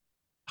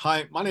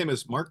Hi, my name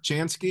is Mark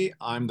Chansky.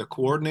 I'm the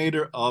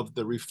coordinator of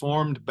the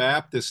Reformed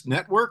Baptist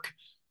Network.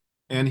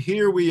 And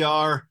here we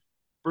are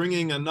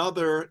bringing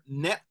another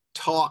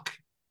NetTalk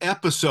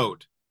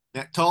episode.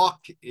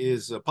 NetTalk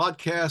is a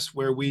podcast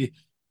where we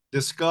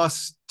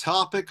discuss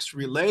topics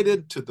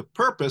related to the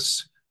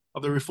purpose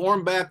of the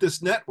Reformed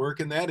Baptist Network,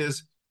 and that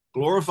is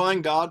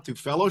glorifying God through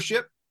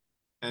fellowship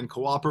and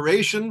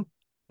cooperation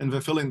and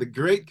fulfilling the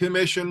Great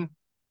Commission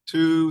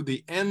to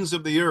the ends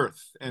of the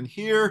earth. And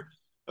here,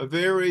 a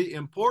very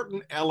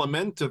important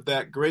element of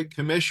that Great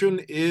Commission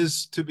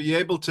is to be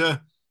able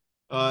to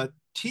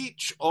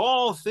teach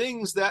all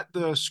things that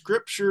the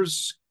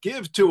Scriptures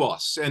give to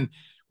us. And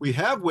we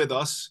have with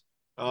us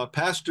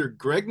Pastor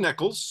Greg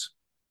Nichols,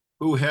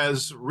 who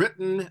has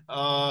written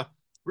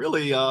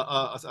really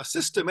a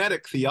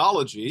systematic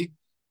theology.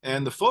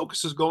 And the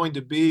focus is going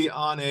to be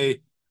on a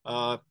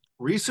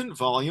recent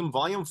volume,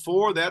 Volume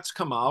 4, that's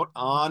come out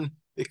on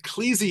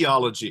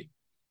ecclesiology.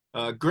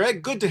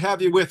 Greg, good to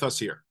have you with us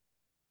here.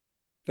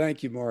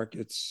 Thank you, Mark.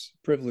 It's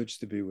a privilege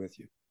to be with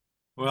you.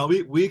 Well,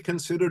 we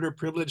consider it a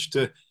privilege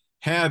to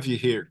have you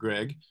here,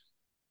 Greg.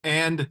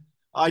 And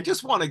I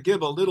just want to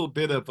give a little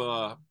bit of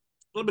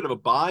a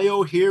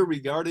bio here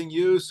regarding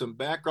you, some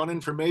background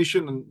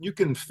information, and you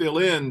can fill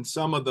in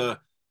some of the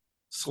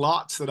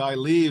slots that I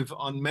leave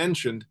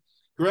unmentioned.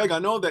 Greg, I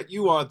know that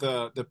you are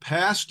the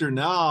pastor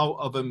now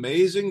of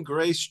Amazing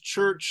Grace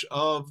Church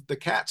of the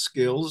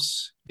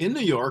Catskills in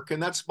New York,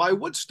 and that's by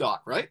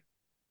Woodstock, right?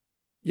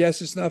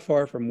 Yes, it's not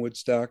far from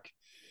Woodstock.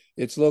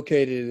 It's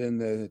located in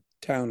the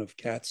town of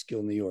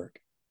Catskill, New York.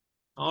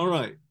 All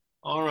right.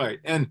 All right.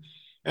 And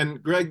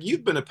Greg,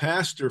 you've been a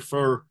pastor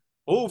for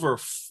over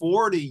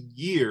 40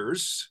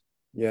 years.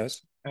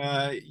 Yes.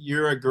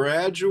 You're a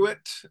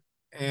graduate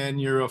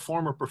and you're a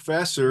former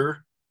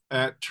professor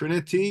at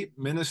Trinity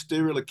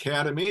Ministerial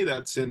Academy.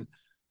 That's in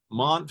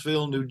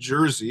Montville, New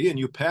Jersey. And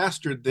you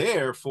pastored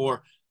there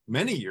for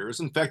many years.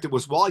 In fact, it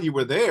was while you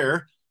were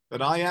there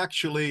that I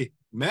actually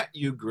met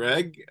you,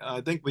 Greg.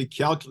 I think we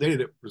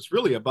calculated it was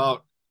really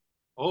about,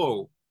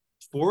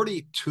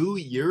 42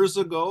 years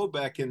ago,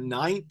 back in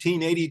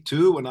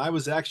 1982, when I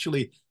was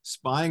actually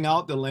spying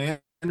out the land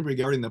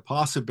regarding the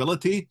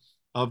possibility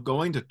of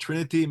going to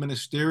Trinity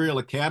Ministerial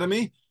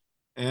Academy.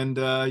 And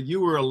you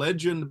were a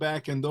legend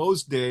back in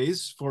those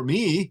days, for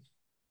me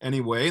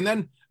anyway. And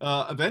then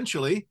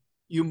eventually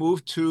you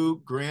moved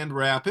to Grand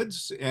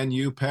Rapids and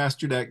you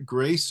pastored at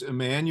Grace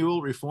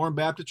Emmanuel Reformed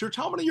Baptist Church.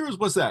 How many years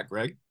was that,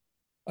 Greg?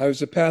 I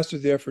was a pastor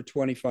there for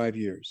 25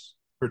 years.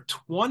 For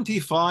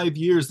 25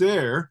 years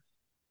there.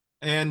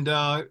 And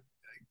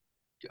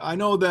I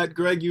know that,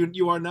 Greg,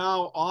 you are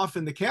now off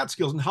in the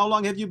Catskills. And how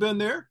long have you been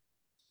there?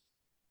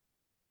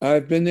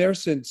 I've been there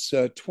since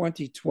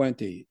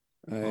 2020.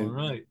 All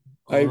right.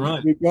 I All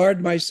right.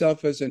 regard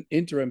myself as an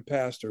interim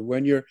pastor.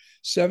 When you're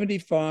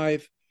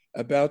 75,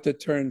 about to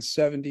turn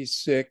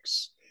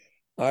 76,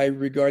 I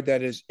regard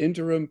that as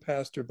interim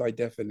pastor by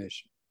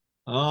definition.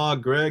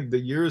 Greg, the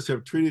years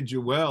have treated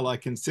you well. I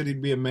consider you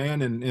to be a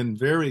man in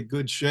very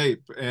good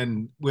shape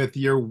and with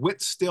your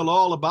wit still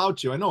all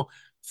about you. I know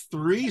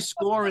 70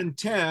 or 80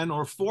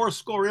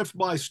 if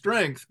by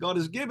strength, God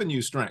has given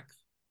you strength.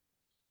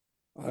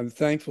 I'm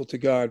thankful to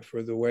God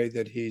for the way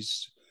that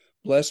He's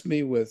blessed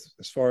me with,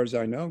 as far as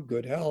I know,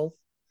 good health,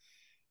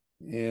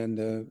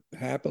 and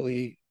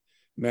happily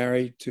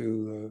married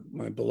to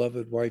my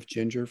beloved wife,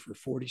 Ginger, for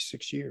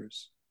 46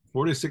 years.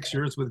 46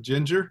 years with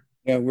Ginger?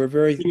 Yeah, we're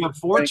very You have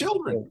 4 thankful.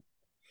 children.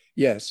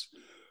 Yes,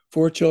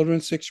 4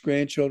 children, 6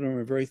 grandchildren.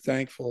 We're very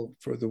thankful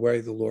for the way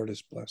the Lord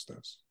has blessed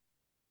us.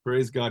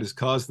 Praise God, has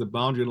caused the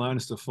boundary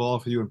lines to fall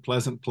for you in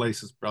pleasant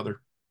places,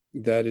 brother.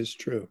 That is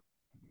true.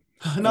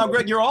 Now,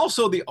 Greg, you're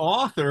also the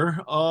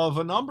author of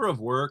a number of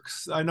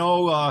works. I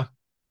know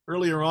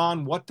earlier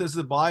on, What Does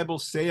the Bible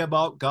Say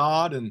About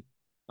God? And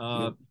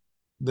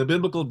the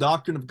Biblical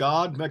Doctrine of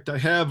God. In fact, I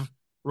have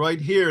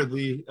right here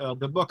the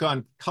book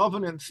on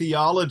covenant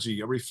theology,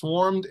 a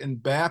Reformed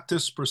and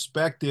Baptist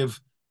perspective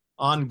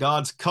on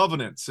God's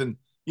covenants. And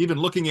even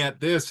looking at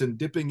this and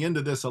dipping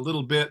into this a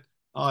little bit,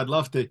 I'd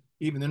love to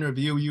even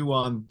interview you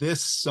on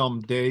this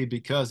someday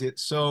because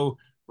it's so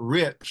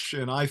rich.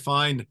 And I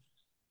find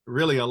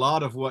really a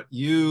lot of what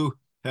you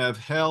have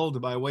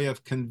held by way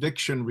of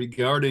conviction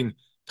regarding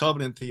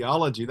covenant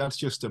theology, that's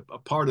just a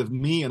part of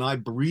me, and I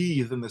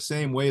breathe in the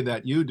same way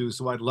that you do.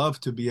 So I'd love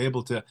to be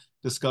able to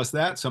discuss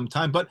that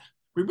sometime. But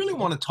we really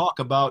want to talk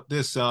about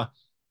this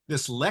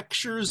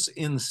Lectures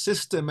in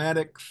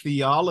Systematic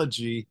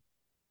Theology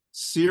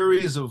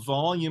series of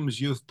volumes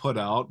you've put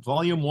out.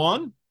 Volume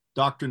 1,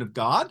 Doctrine of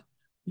God.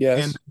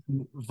 Yes.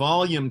 And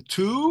Volume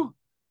 2,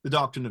 The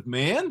Doctrine of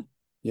Man.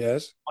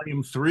 Yes.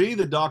 Volume 3,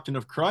 The Doctrine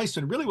of Christ.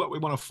 And really what we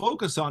want to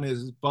focus on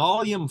is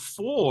Volume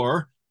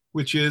 4,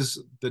 which is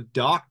the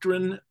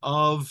doctrine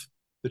of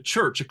the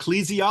church,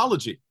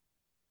 ecclesiology.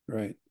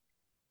 Right.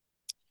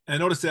 And I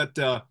noticed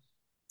that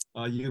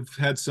you've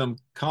had some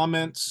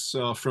comments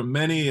from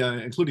many,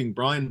 including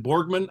Brian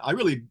Borgman. I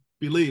really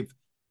believe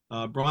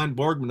Brian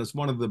Borgman is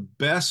one of the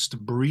best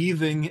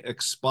breathing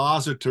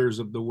expositors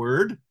of the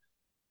word.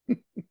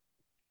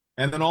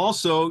 And then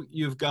also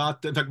you've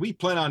got, in fact, we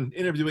plan on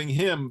interviewing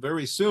him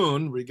very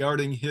soon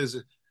regarding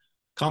his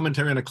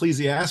commentary on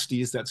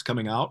Ecclesiastes that's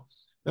coming out.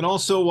 And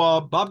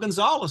also Bob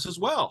Gonzalez as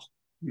well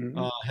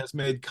has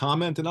made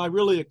comment, and I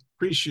really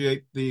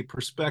appreciate the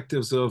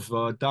perspectives of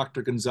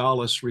Dr.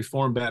 Gonzalez,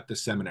 Reformed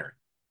Baptist Seminary.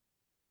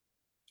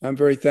 I'm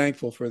very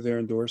thankful for their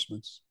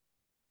endorsements.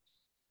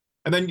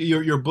 And then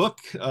your book,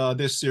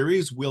 this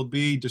series, will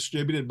be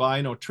distributed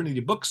by Trinity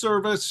Book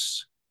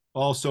Service,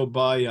 also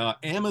by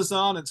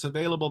Amazon. It's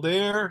available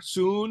there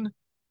soon.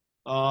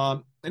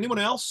 Anyone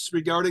else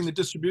regarding the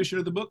distribution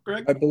of the book,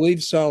 Greg? I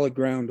believe Solid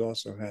Ground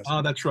also has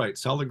it. That's right,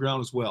 Solid Ground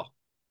as well.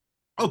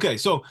 Okay,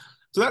 so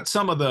that's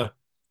some of the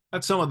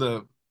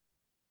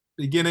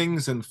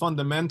beginnings and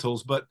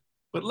fundamentals, but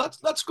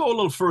let's go a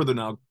little further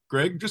now,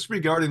 Greg, just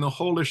regarding the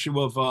whole issue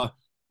of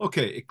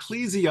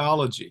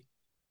ecclesiology,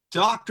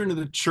 doctrine of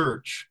the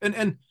church,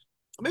 and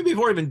maybe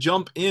before I even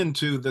jump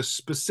into the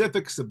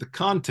specifics of the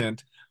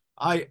content,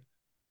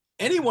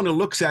 anyone who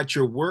looks at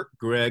your work,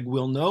 Greg,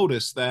 will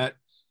notice that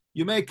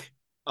you make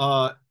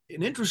an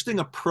interesting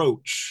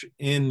approach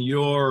in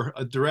your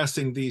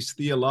addressing these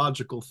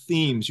theological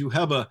themes. You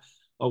have a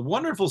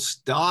wonderful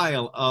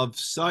style of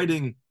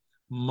citing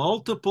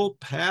multiple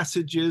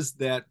passages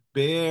that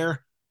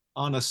bear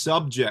on a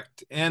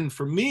subject. And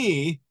for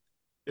me,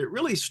 it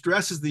really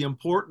stresses the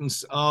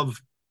importance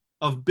of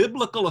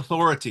biblical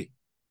authority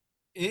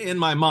in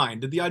my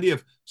mind, the idea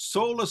of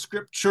sola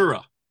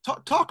scriptura.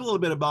 Talk a little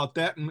bit about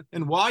that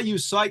and why you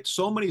cite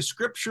so many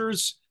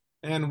scriptures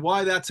and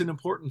why that's an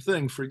important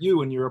thing for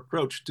you in your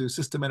approach to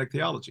systematic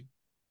theology.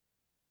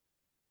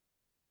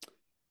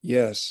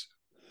 Yes.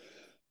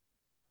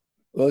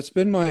 Well, it's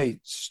been my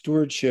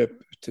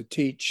stewardship to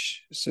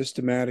teach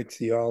systematic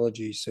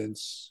theology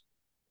since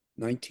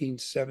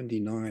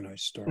 1979. I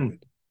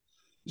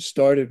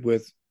started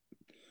with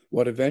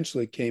what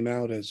eventually came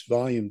out as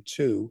Volume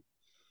 2,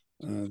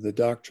 The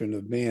Doctrine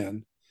of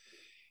Man.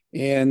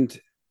 And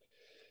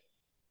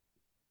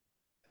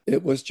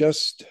it was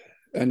just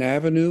an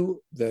avenue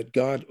that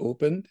God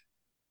opened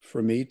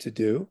for me to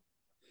do.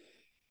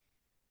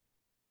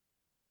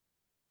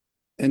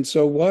 And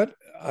so what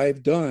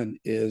I've done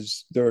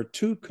is there are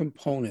two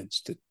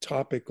components to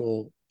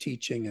topical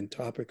teaching and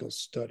topical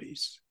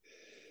studies.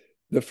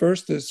 The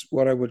first is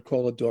what I would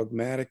call a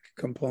dogmatic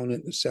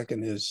component. The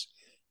second is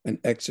an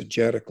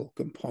exegetical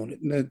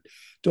component. And the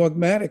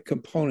dogmatic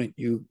component,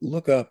 you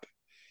look up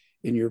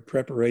in your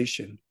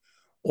preparation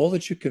all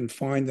that you can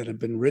find that have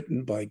been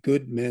written by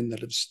good men that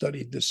have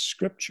studied the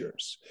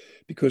scriptures,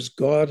 because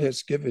God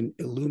has given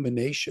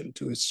illumination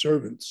to his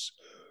servants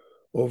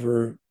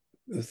over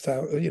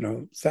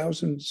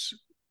thousands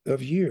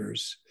of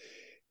years.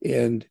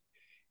 And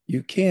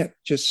you can't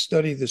just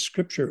study the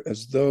scripture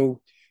as though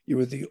you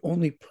were the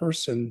only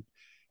person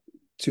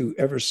to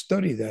ever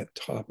study that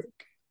topic.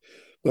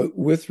 But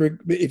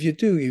if you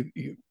do,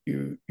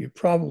 you're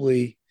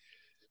probably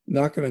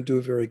not going to do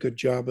a very good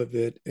job of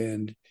it,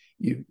 and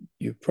you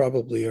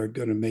probably are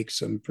going to make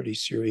some pretty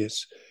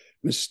serious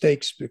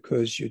mistakes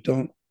because you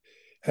don't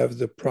have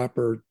the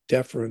proper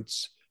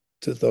deference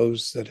to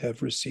those that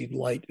have received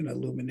light and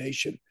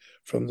illumination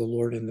from the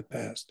Lord in the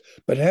past.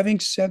 But having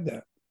said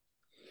that,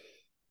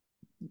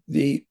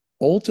 the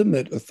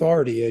ultimate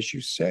authority, as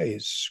you say,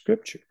 is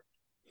Scripture.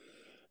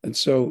 And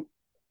so,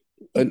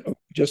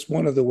 just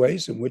one of the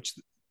ways in which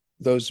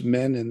those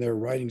men and their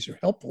writings are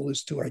helpful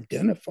is to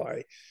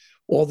identify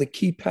all the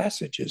key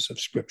passages of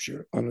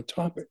Scripture on a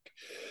topic.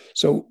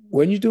 So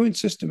when you're doing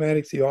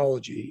systematic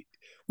theology,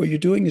 what you're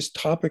doing is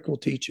topical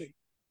teaching.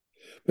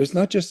 But it's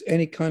not just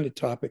any kind of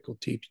topical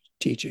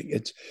teaching.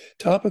 It's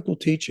topical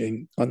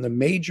teaching on the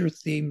major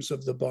themes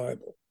of the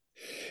Bible.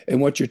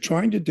 And what you're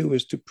trying to do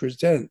is to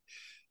present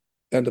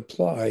and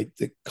apply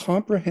the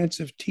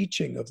comprehensive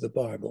teaching of the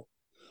Bible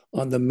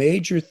on the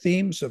major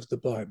themes of the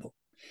Bible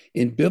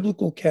in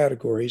biblical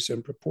categories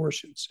and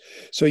proportions.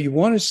 So you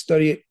want to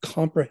study it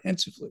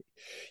comprehensively.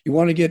 You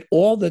want to get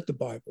all that the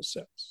Bible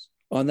says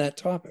on that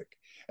topic,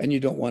 and you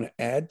don't want to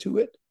add to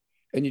it,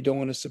 and you don't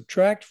want to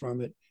subtract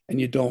from it,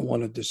 and you don't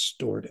want to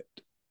distort it.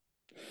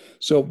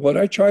 So what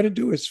I try to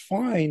do is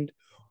find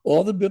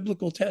all the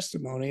biblical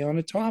testimony on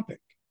a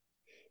topic,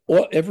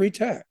 or every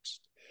text,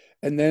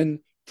 and then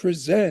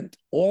collect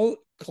all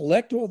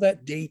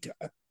that data,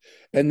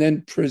 and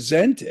then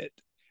present it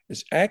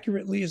as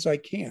accurately as I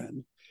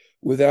can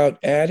without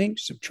adding,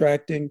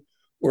 subtracting,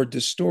 or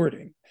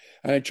distorting.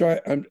 And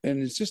and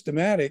in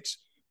systematics,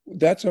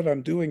 that's what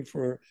I'm doing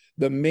for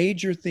the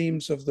major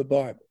themes of the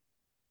Bible.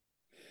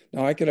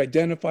 Now, I could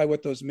identify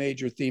what those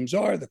major themes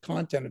are, the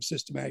content of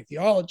systematic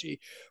theology,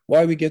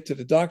 why we get to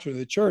the doctrine of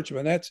the church. I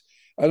mean,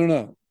 I don't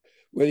know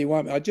whether you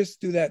want me. I'll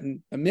just do that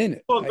in a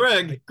minute. Well,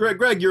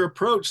 Greg, your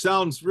approach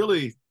sounds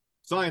really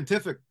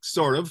scientific,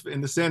 sort of, in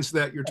the sense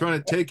that you're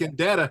trying to take in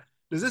data.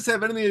 Does this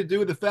have anything to do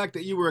with the fact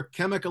that you were a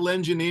chemical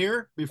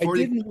engineer before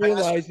you? I didn't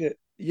realize it.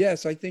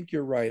 Yes, I think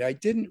you're right. I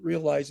didn't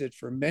realize it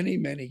for many,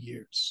 many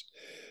years.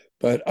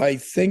 But I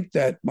think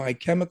that my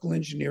chemical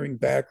engineering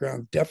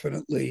background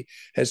definitely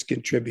has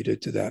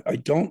contributed to that. I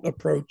don't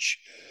approach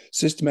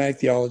systematic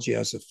theology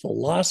as a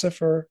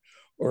philosopher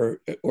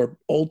or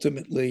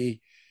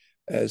ultimately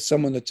as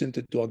someone that's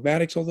into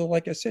dogmatics, although,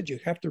 like I said, you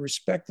have to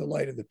respect the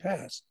light of the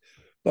past.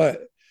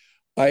 But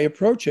I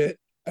approach it,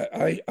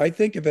 I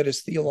think of it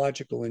as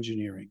theological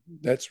engineering.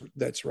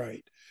 That's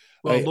right.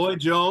 Well, I Lloyd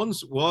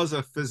Jones was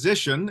a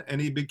physician and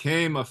he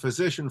became a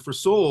physician for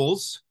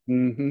souls.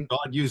 mm-hmm.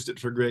 God used it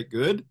for great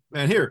good.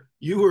 And here,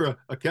 you were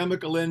a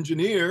chemical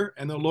engineer,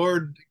 and the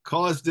Lord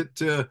caused it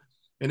to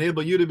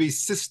enable you to be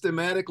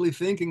systematically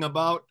thinking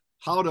about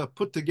how to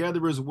put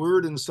together His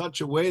Word in such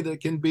a way that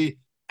it can be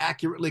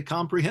accurately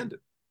comprehended.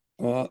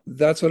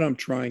 That's what I'm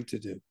trying to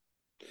do.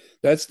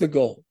 That's the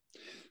goal.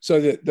 So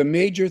the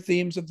major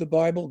themes of the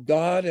Bible,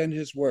 God and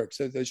his works.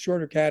 So the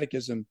shorter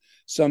catechism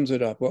sums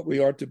it up. What we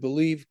are to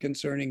believe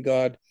concerning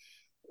God,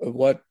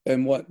 what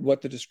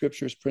the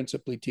scriptures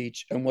principally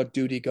teach, and what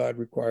duty God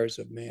requires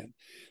of man.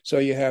 So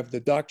you have the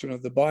doctrine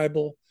of the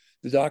Bible,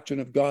 the doctrine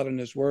of God and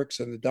his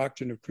works, and the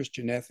doctrine of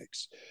Christian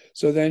ethics.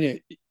 So then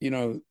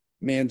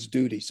man's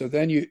duty. So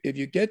then if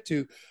you get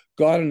to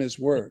God and his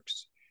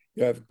works,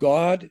 you have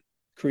God,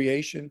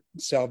 creation,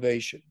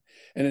 salvation.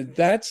 And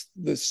that's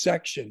the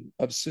section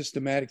of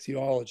systematic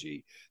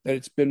theology that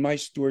it's been my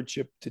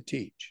stewardship to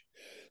teach.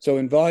 So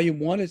in volume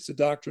one, it's the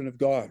doctrine of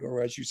God,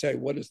 or as you say,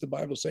 what does the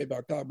Bible say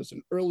about God? Was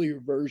an earlier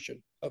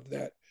version of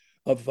that,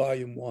 of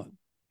volume one.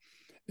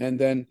 And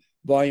then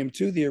volume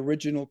two, the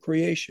original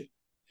creation.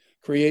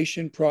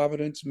 Creation,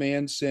 providence,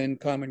 man, sin,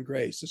 common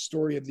grace, the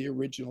story of the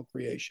original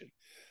creation.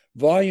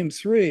 Volume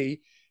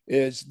three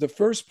is the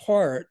first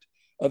part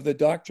of the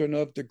doctrine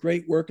of the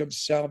great work of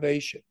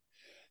salvation.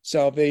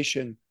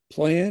 Salvation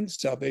planned,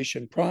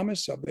 salvation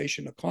promised,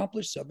 salvation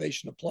accomplished,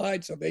 salvation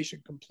applied,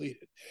 salvation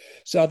completed.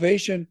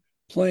 Salvation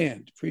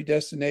planned,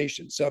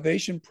 predestination.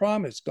 Salvation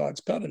promised,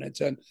 God's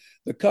covenants. And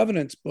the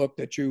covenants book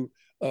that you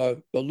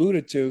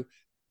alluded to,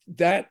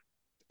 that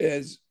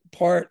is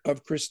part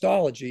of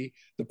Christology,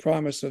 the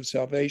promise of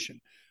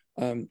salvation.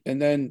 And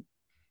then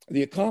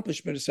the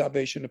accomplishment of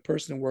salvation, the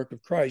person and work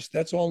of Christ,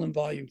 that's all in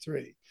volume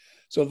three.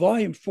 So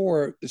volume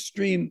four, the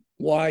stream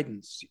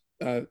widens.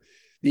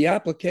 The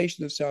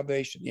application of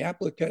salvation, in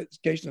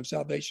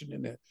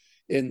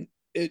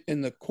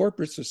the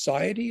corporate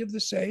society of the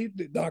saved,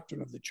 the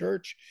doctrine of the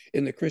church,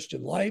 in the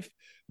Christian life,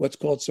 what's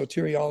called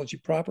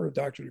soteriology proper,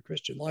 doctrine of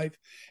Christian life,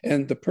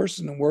 and the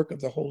person and work of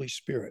the Holy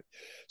Spirit.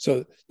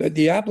 So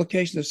the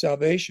application of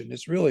salvation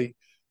is really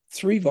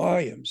 3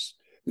 volumes.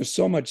 There's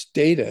so much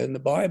data in the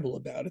Bible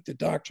about it, the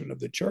doctrine of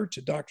the church,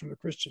 the doctrine of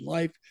Christian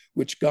life,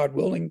 which God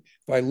willing,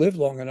 if I live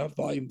long enough,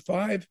 volume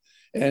 5,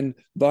 and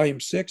volume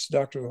 6,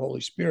 doctrine of the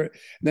Holy Spirit.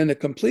 And then the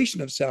completion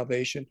of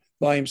salvation,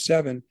 volume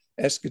 7,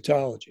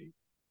 eschatology.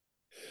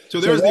 So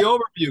So there's the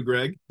overview,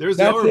 Greg. There's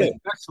the that's overview. it.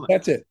 Excellent.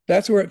 That's it.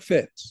 That's where it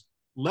fits.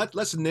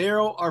 Let's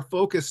narrow our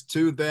focus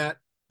to that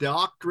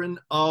doctrine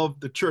of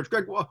the church.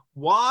 Greg,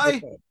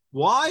 Okay.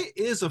 why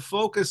is a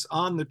focus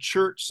on the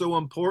church so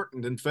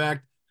important? In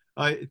fact,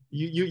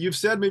 you've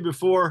said to me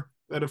before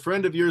that a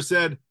friend of yours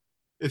said,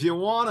 if you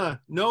want to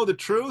know the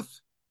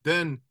truth,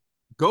 then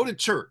go to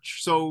church.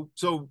 So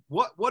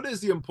what is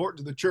the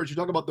importance of the church? You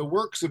talk about the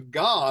works of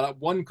God.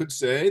 One could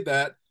say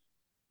that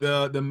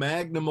the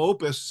magnum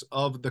opus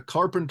of the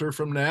carpenter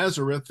from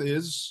Nazareth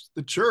is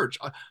the church.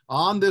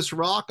 On this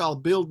rock I'll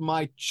build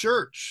my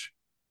church,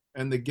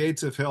 and the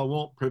gates of hell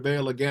won't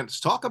prevail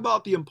against. Talk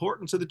about the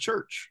importance of the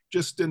church,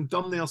 just in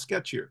thumbnail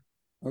sketch here.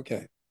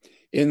 Okay.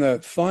 In the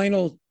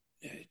final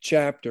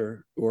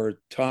chapter or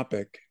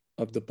topic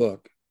of the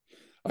book,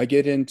 I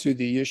get into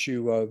the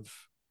issue of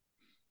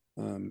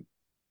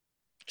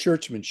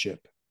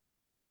churchmanship.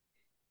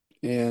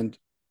 And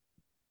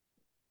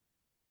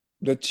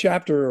the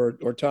chapter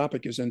or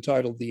topic is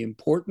entitled The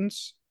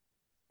Importance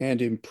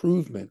and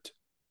Improvement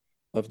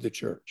of the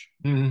Church.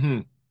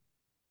 Mm-hmm.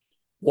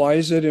 Why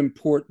is it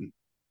important?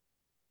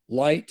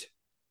 Light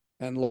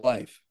and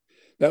life.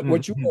 That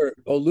what you Mm-hmm. were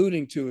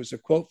alluding to is a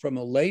quote from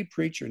a lay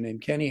preacher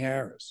named Kenny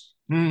Harris,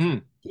 Mm-hmm.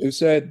 who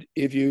said,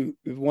 if you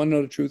want to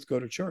know the truth, go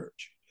to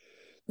church.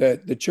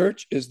 That the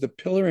church is the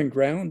pillar and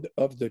ground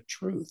of the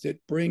truth. It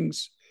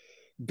brings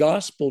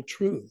gospel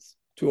truth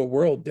to a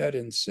world dead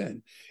in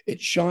sin.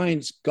 It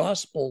shines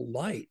gospel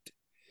light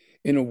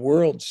in a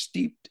world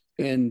steeped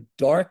in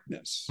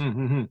darkness,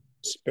 Mm-hmm.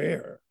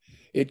 despair.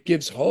 It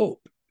gives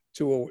hope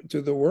to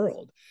the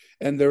world.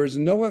 And there is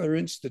no other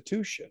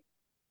institution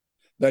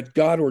that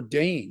God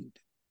ordained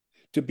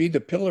to be the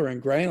pillar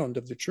and ground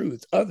of the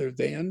truth other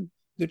than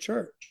the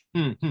church.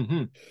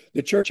 Mm-hmm.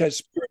 The church has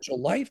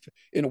spiritual life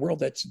in a world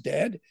that's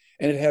dead,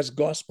 and it has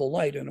gospel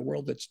light in a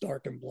world that's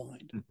dark and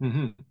blind.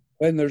 Mm-hmm.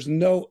 And there's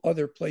no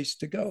other place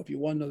to go. If you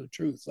want to know the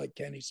truth, like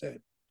Kenny said,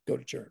 go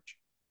to church.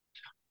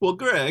 Well,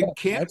 Greg,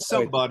 can't That's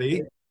right.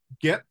 somebody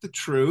get the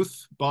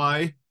truth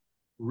by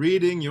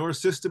reading your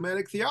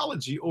systematic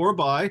theology or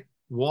by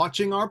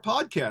watching our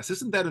podcast?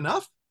 Isn't that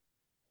enough?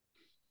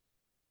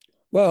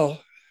 Well,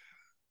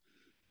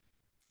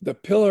 the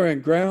pillar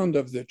and ground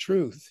of the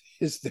truth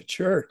is the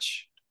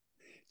church.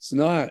 It's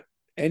not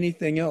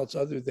anything else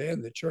other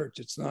than the church.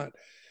 It's not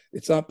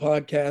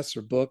podcasts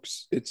or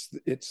books. It's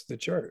the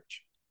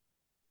church. Yeah,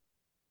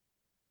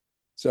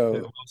 So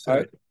well I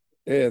said.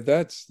 yeah,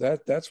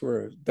 that's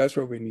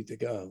where we need to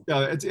go.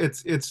 Yeah,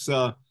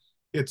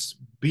 it's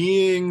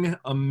being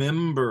a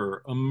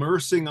member,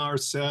 immersing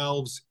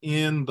ourselves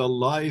in the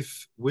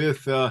life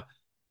with a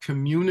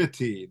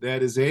community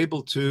that is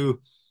able to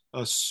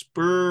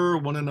spur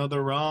one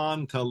another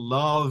on to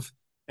love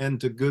and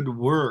to good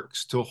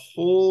works, to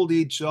hold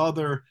each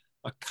other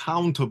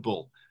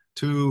accountable,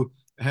 to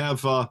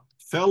have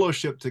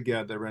fellowship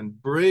together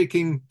and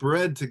breaking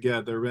bread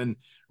together and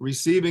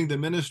receiving the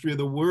ministry of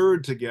the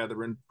word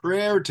together and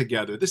prayer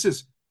together. This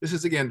is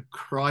again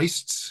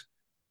Christ's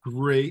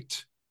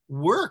great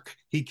work.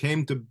 He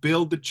came to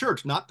build the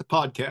church, not the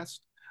podcast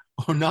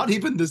or not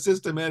even the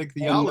systematic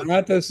And theology.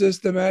 not the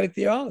systematic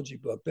theology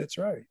book. That's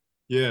right.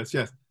 Yes,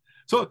 yes.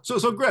 So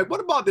Greg, what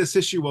about this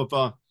issue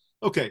of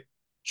okay,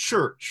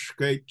 church,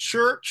 okay,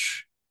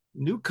 church,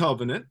 new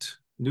covenant,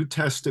 New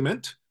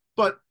Testament,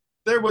 but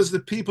there was the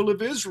people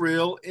of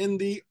Israel in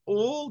the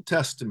Old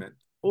Testament,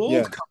 Old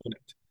Yes,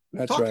 Covenant.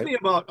 that's Talk to right. me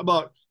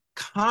about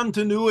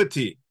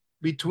continuity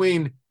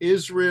between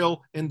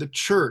Israel and the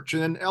church,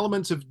 and then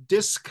elements of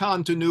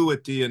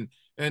discontinuity,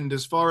 and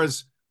as far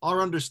as our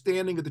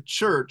understanding of the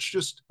church,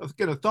 just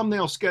get a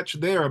thumbnail sketch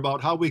there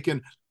about how we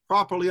can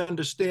properly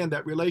understand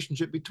that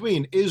relationship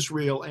between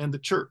Israel and the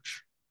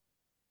church.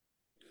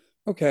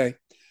 Okay.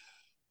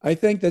 I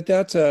think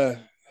that's a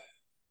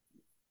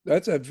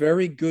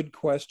very good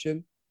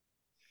question.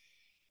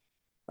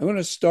 I'm going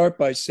to start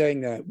by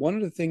saying that one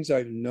of the things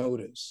I've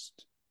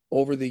noticed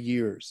over the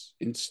years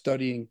in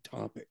studying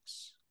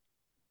topics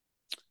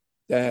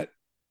that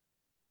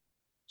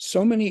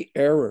so many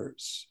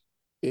errors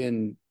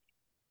in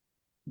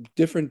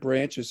different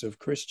branches of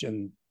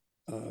Christian,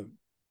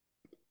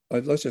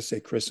 let's just say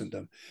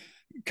Christendom,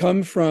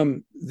 come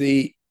from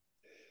the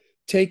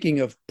taking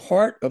of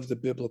part of the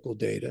biblical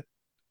data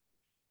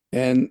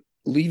and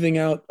leaving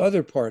out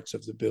other parts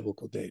of the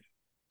biblical data.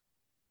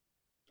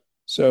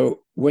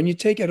 So when you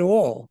take it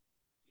all,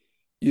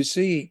 you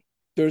see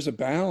there's a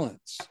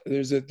balance.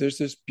 There's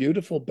this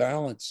beautiful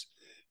balance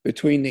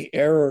between the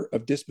error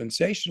of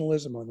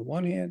dispensationalism on the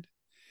one hand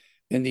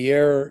and the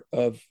error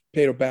of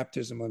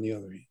paedobaptism on the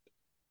other hand.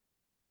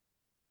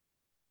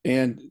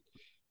 And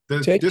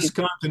The take it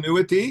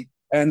discontinuity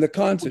and the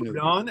continuity.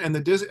 overdone and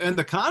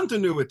the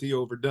continuity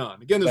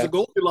overdone. Again, there's a That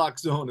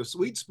Goldilocks zone, a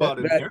sweet that spot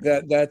in that,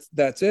 there. that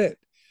that's it.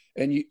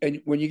 And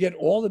when you get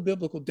all the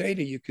biblical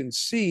data, you can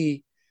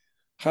see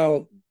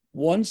how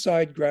one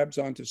side grabs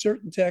onto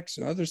certain texts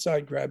and other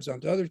side grabs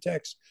onto other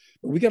texts.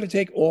 But we got to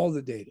take all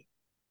the data.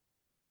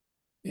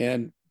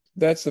 And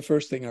that's the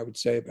first thing I would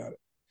say about it.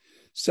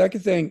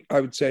 Second thing I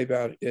would say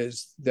about it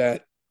is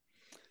that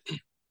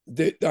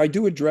I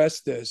do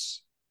address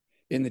this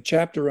in the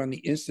chapter on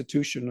the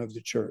institution of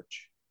the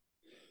church.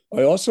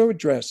 I also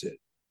address it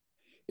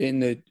in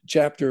the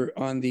chapter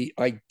on the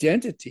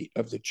identity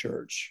of the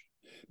church.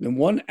 And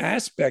one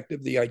aspect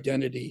of the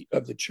identity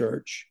of the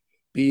church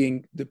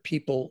being the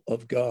people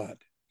of God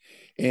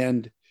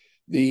and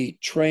the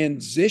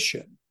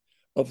transition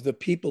of the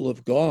people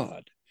of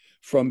God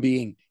from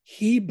being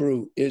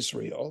Hebrew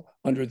Israel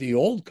under the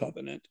old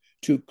covenant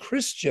to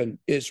Christian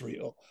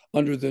Israel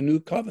under the new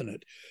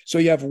covenant. So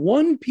you have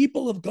one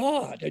people of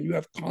God and you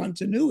have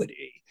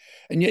continuity,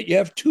 and yet you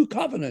have two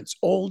covenants,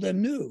 old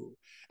and new,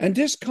 and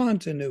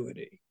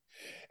discontinuity.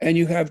 And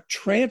you have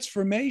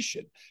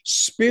transformation,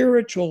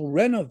 spiritual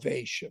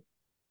renovation,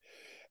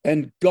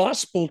 and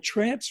gospel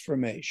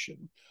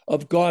transformation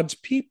of God's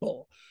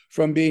people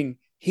from being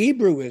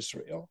Hebrew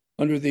Israel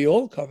under the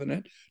old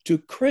covenant to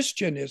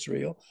Christian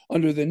Israel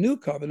under the new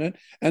covenant.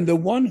 And the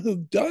one who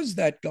does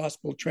that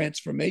gospel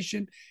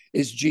transformation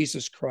is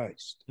Jesus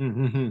Christ.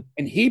 Mm-hmm.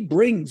 And he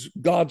brings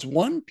God's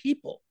one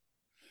people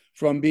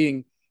from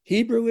being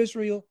Hebrew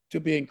Israel to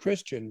being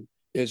Christian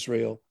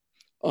Israel,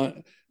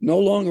 no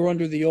longer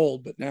under the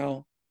old, but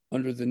now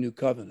under the new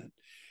covenant.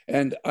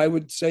 And I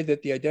would say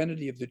that the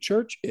identity of the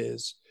church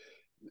is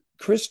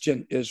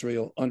Christian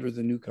Israel under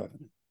the new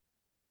covenant.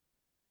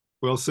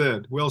 Well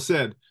said. Well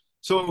said.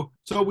 So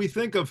we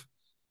think of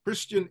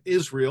Christian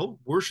Israel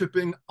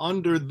worshiping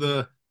under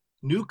the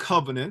new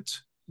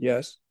covenant.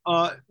 Yes.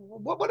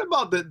 What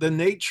about the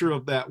nature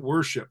of that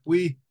worship?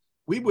 We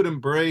would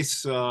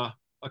embrace a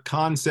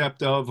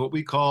concept of what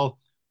we call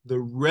the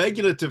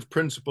regulative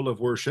principle of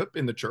worship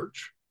in the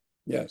church,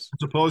 Yes.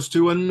 as opposed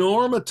to a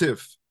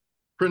normative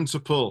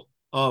principle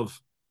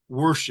of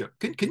worship.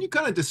 Can you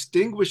kind of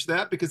distinguish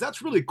that? Because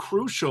that's really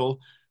crucial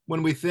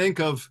when we think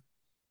of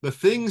the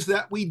things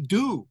that we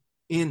do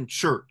in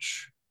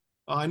church.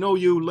 I know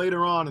you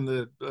later on in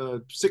the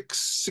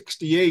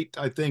 668,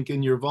 I think,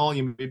 in your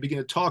volume, you begin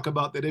to talk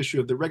about that issue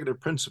of the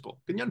regulative principle.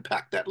 Can you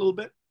unpack that a little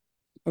bit?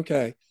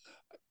 Okay.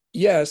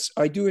 Yes,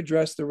 I do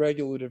address the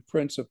regulative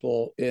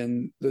principle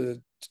in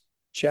the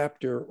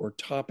chapter or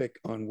topic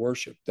on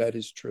worship. That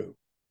is true.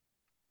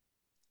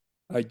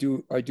 I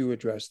do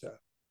address that.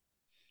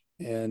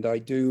 And I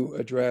do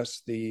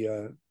address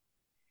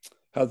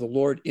how the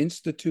Lord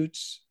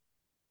institutes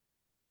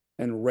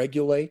and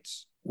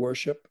regulates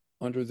worship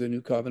under the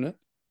new covenant,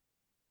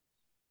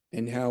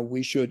 and how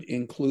we should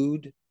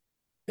include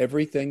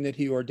everything that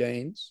he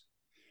ordains.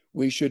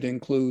 We should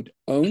include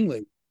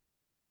only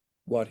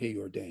what he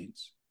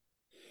ordains.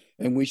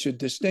 And we should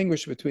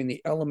distinguish between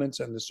the elements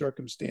and the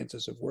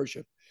circumstances of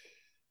worship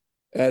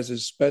as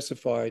is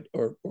specified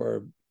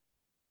or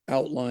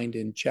outlined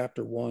in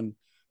chapter 1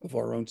 of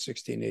our own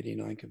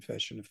 1689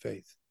 Confession of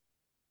Faith.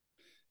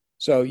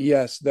 So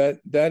yes, that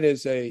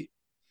is a.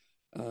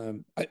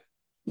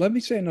 Let me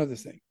say another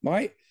thing.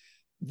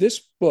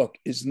 This book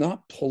is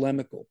not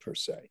polemical per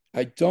se.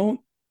 I don't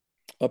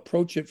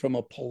approach it from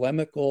a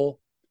polemical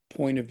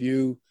point of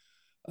view.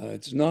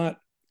 It's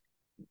not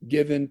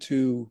given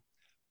to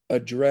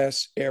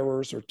address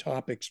errors or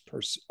topics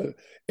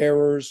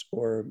errors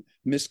or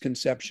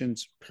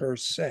misconceptions per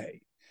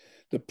se.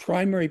 The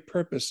primary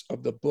purpose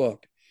of the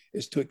book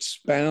is to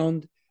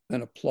expound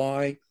and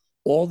apply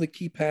all the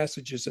key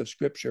passages of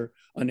Scripture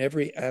on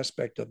every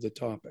aspect of the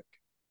topic.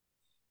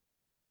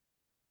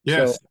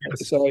 Yes.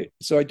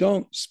 So I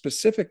don't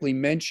specifically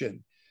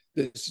mention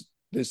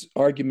this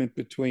argument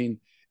between,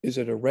 is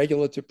it a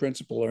regulative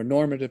principle or a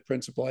normative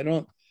principle? I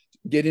don't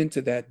get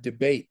into that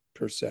debate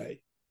per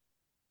se,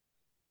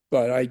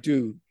 but I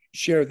do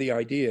share the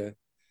idea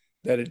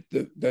that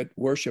that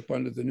worship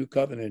under the new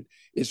covenant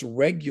is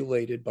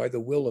regulated by the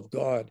will of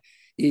God,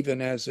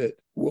 even as it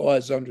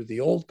was under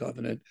the old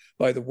covenant,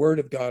 by the word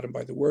of God and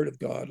by the word of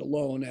God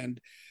alone, and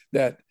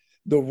that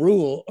the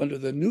rule under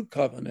the new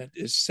covenant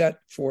is set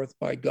forth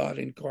by God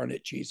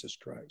incarnate Jesus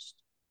Christ.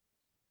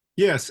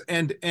 Yes,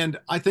 and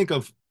I think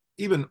of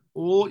even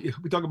we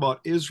talk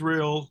about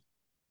Israel,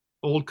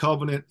 Old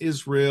Covenant,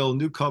 Israel,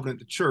 New Covenant,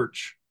 the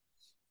church.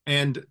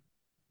 And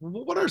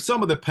what are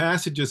some of the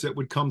passages that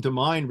would come to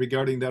mind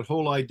regarding that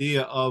whole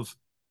idea of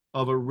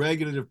a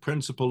regulative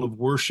principle of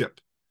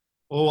worship?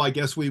 Oh, I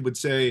guess we would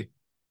say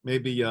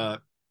maybe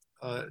the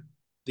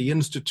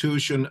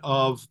institution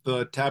of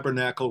the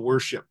tabernacle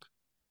worship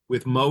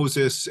with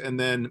Moses and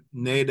then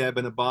Nadab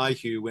and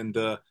Abihu, and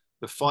the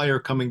fire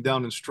coming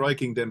down and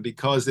striking them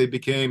because they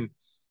became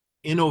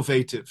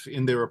innovative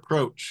in their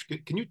approach.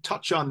 Can you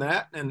touch on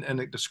that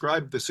and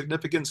describe the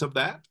significance of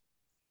that?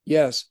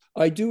 Yes,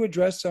 I do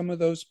address some of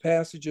those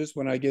passages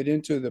when I get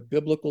into the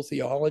biblical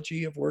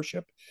theology of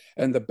worship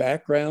and the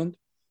background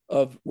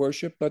of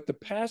worship, but the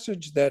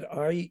passage that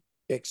I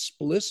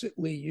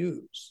explicitly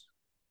use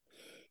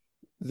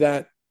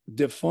that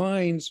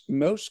defines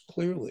most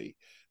clearly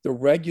the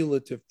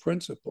regulative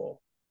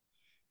principle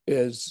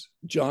is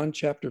John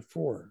chapter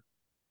 4,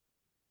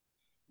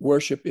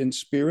 worship in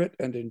spirit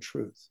and in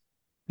truth.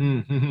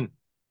 Mm-hmm.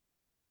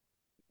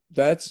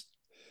 That's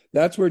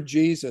where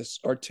Jesus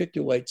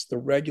articulates the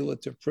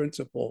regulative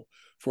principle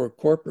for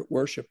corporate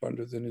worship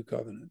under the new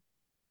covenant.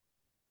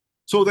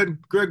 So then,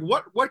 Greg,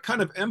 what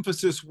kind of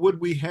emphasis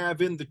would we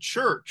have in the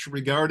church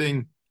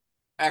regarding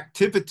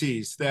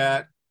activities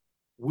that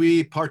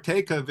we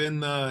partake of I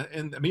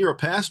mean, you're a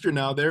pastor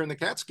now there in the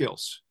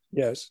Catskills.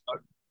 Yes.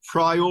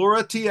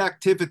 Priority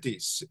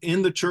activities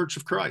in the Church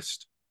of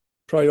Christ.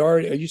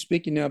 Priority. Are you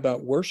speaking now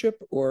about worship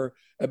or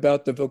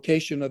about the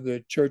vocation of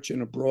the church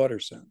in a broader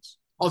sense?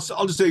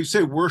 I'll just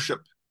say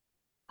worship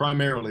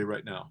primarily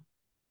right now.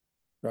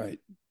 Right.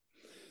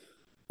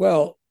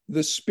 Well,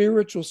 the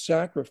spiritual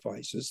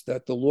sacrifices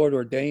that the Lord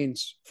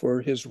ordains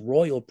for his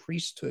royal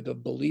priesthood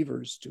of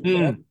believers to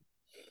offer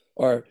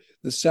are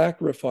the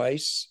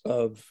sacrifice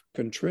of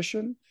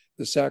contrition,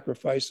 the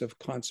sacrifice of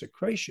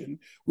consecration,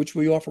 which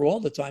we offer all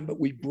the time, but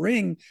we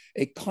bring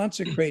a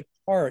consecrated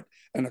heart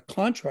and a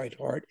contrite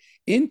heart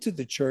into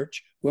the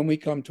church when we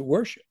come to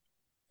worship.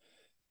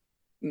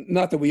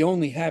 Not that we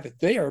only have it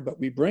there, but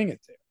we bring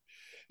it there.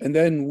 And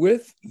then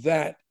with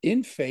that,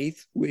 in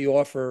faith, we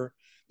offer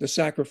the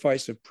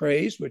sacrifice of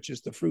praise, which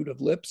is the fruit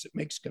of lips. It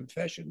makes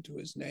confession to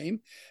his name,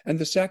 and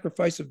the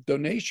sacrifice of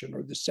donation,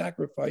 or the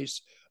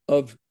sacrifice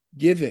of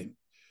giving,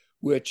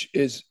 which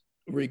is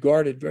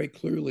regarded very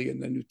clearly in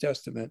the New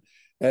Testament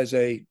as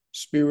a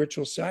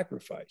spiritual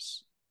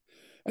sacrifice.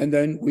 And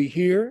then we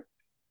hear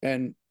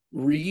and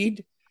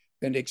read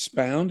and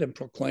expound and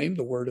proclaim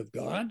the word of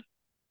God.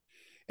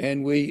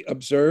 And we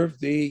observe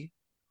the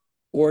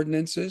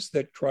ordinances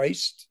that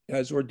Christ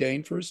has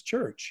ordained for his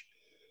church.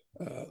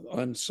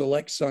 On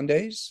select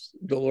Sundays,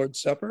 the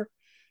Lord's Supper,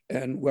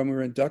 and when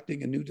we're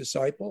inducting a new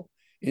disciple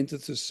into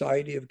the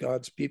society of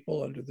God's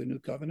people under the new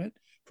covenant,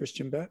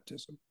 Christian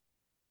baptism.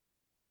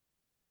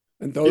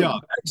 And those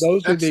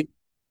are the,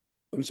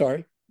 I'm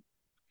sorry.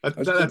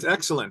 That's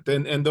excellent.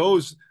 And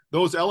those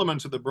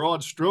elements of the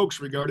broad strokes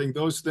regarding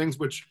those things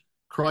which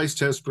Christ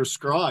has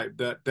prescribed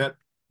that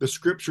the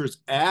scriptures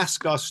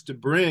ask us to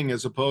bring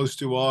as opposed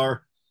to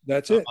our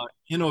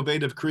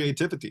innovative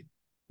creativity.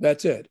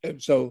 That's it.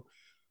 And so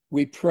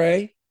we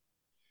pray,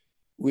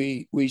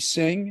 we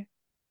sing,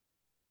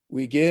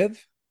 we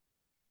give,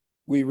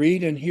 we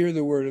read and hear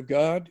the word of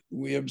God,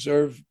 we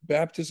observe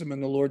baptism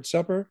and the Lord's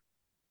Supper.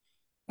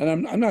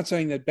 And I'm not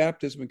saying that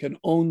baptism can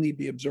only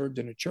be observed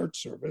in a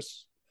church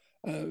service.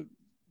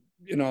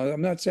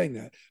 I'm not saying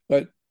that,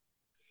 but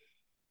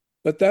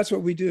that's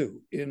what we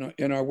do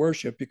in our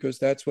worship, because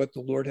that's what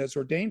the Lord has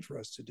ordained for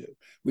us to do.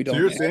 We So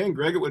don't you're add, saying,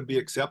 Greg, it would be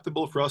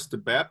acceptable for us to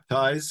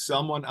baptize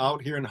someone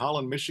out here in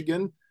Holland,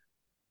 Michigan,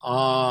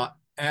 uh,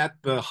 at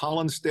the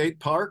Holland State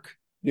Park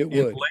it in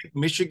would. Lake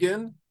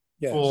Michigan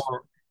for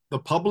Yes. the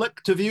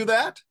public to view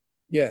that?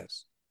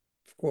 Yes.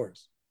 Of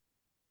course.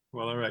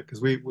 Well, all right,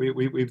 because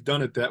we've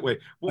done it that way.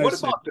 Well, I what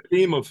see. about the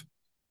theme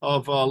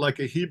of like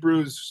a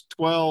Hebrews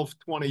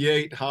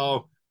 12:28,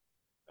 how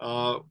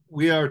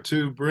we are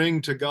to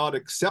bring to God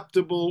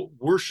acceptable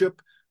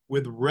worship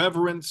with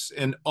reverence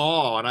and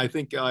awe. And I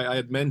think I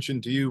had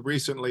mentioned to you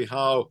recently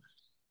how,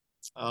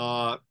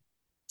 uh,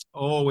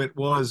 it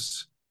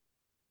was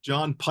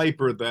John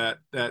Piper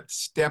that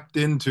stepped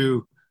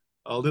into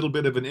a little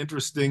bit of an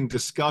interesting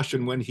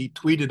discussion when he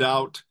tweeted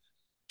out,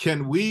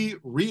 "Can we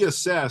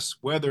reassess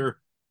whether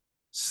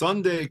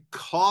Sunday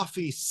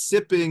coffee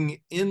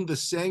sipping in the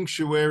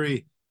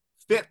sanctuary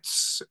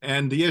fits?"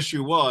 And the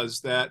issue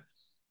was that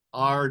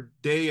our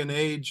day and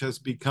age has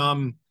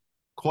become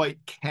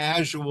quite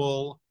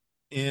casual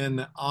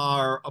in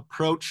our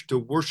approach to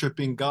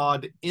worshiping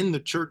God in the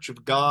church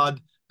of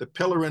God, the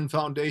pillar and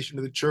foundation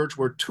of the church,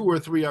 where two or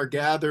three are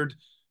gathered.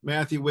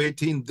 Matthew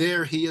 18,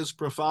 there he is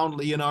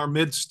profoundly in our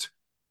midst.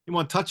 You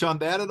want to touch on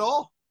that at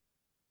all?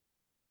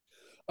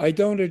 I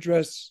don't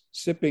address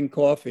sipping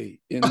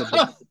coffee in the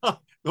book.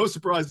 No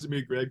surprise to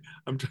me, Greg.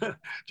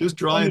 Just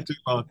trying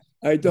to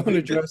I don't make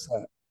it address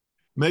that.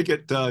 make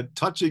it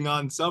touching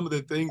on some of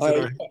the things that I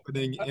are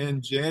happening in I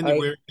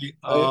January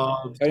I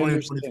of I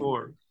understand.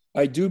 2024.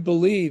 I do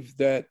believe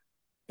that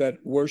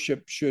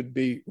worship should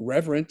be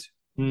reverent,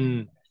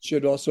 Hmm.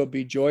 should also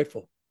be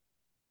joyful.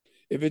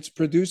 If it's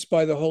produced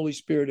by the Holy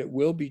Spirit, it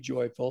will be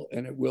joyful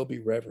and it will be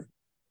reverent.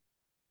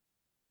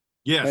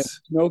 And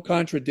Yes. no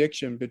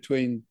contradiction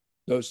between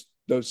those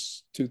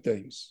two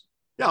things.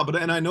 Yeah,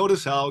 and I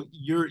notice how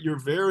you're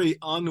very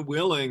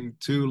unwilling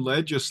to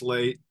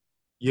legislate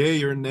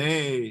yay or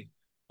nay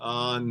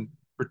on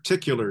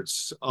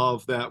particulars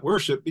of that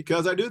worship,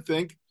 because I do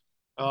think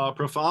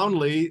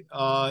profoundly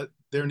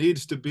there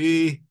needs to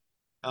be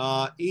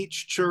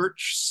each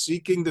church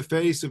seeking the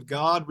face of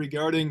God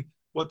regarding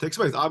what takes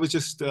place. I was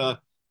just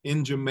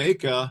in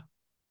Jamaica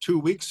 2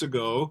 weeks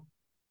ago,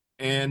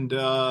 and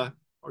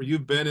or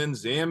you've been in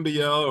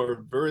Zambia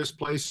or various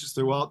places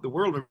throughout the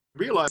world, and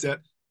realize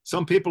that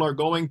some people are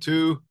going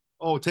to,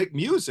 take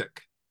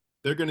music.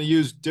 They're going to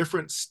use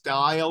different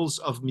styles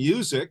of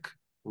music.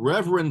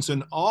 Reverence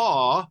and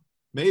awe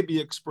may be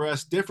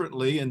expressed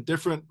differently in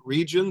different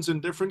regions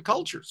and different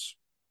cultures.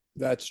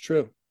 That's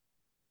true.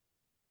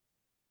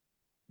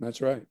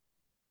 That's right.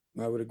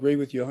 I would agree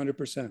with you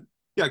 100%.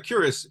 Yeah,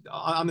 curious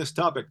on this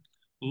topic.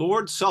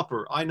 Lord's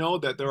Supper. I know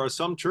that there are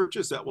some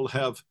churches that will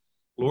have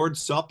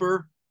Lord's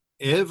Supper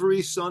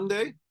every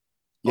Sunday.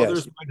 Yes.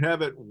 Others might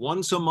have it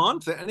once a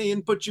month. Any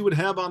input you would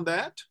have on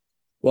that?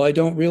 Well, I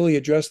don't really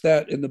address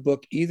that in the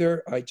book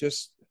either. I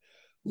just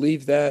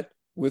leave that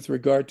with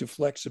regard to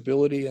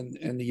flexibility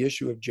and the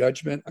issue of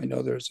judgment. I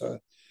know there's a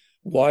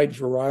wide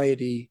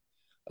variety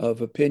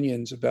of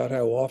opinions about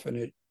how often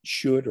it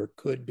should or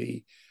could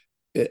be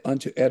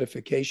unto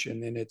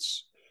edification in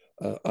its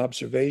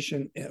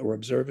observation or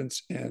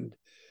observance. And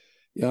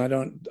I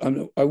don't.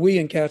 We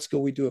in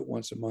Catskill we do it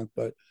once a month,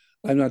 but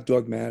I'm not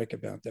dogmatic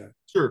about that.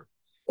 Sure.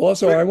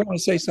 Also, Greg, I want to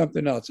say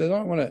something else. I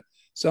don't want to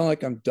sound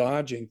like I'm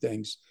dodging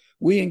things.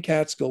 We in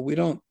Catskill, we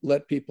don't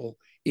let people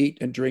eat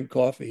and drink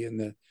coffee in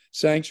the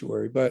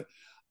sanctuary, but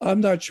I'm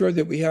not sure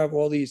that we have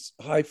all these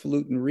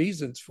highfalutin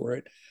reasons for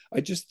it.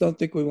 I just don't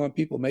think we want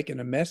people making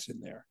a mess in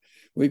there.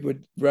 We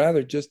would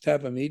rather just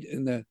have them eat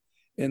in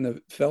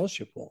the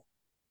fellowship hall.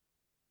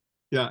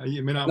 yeah,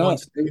 you may not No, want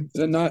stains,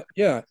 they're not.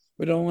 Yeah,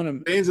 we don't want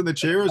them. stains in the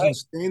chairs and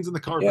stains in the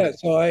Yeah, carpeting.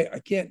 so I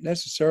can't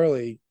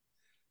necessarily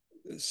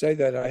say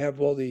that I have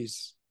all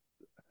these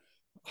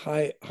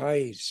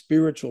high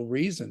spiritual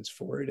reasons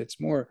for it. It's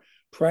more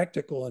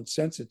practical and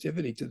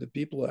sensitivity to the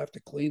people who have to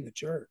clean the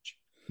church.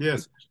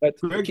 Yes. But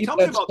Greg, tell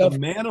me about the keep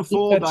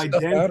manifold that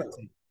stuff out of it.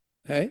 identity,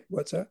 Hey,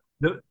 what's that?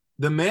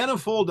 the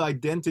manifold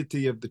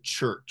identity of the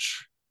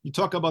church. You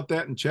talk about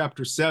that in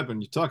chapter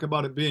 7. You talk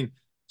about it being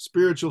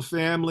spiritual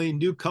family,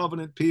 new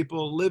covenant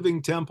people,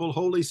 living temple,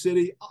 holy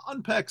city.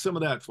 Unpack some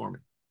of that for me.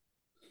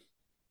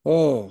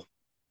 Oh,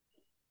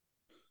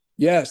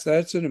 yes,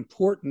 that's an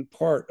important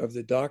part of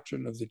the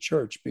doctrine of the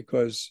church,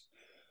 because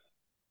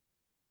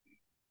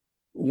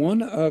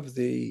one of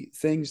the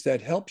things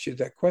that helps you,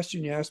 that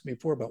question you asked me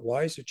before about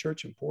why is the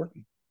church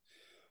important?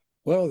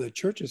 Well, the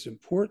church is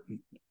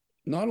important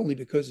not only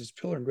because it's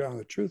pillar and ground of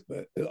the truth,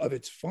 but of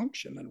its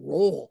function and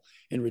role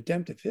in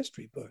redemptive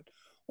history, but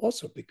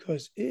also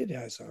because it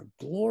has a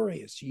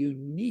glorious,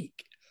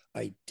 unique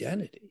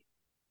identity.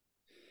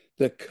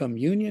 The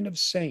communion of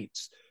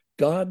saints,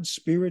 God's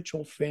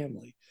spiritual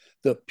family,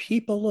 the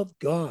people of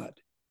God,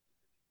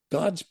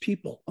 God's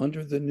people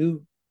under the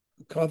new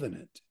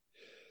covenant,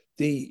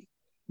 the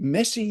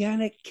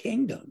messianic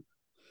kingdom,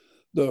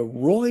 the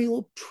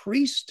royal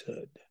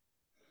priesthood,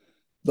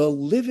 the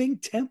living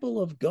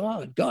temple of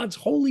God, God's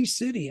holy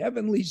city,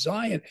 heavenly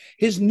Zion,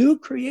 his new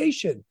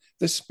creation,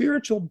 the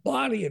spiritual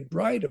body and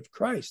bride of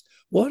Christ.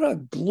 What a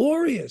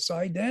glorious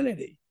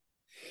identity.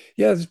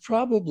 Yeah, there's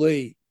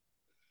probably,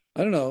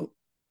 I don't know,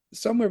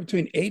 somewhere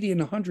between 80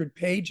 and 100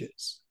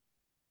 pages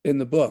in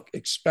the book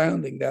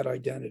expounding that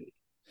identity.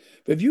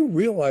 But if you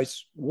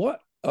realize what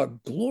a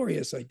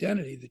glorious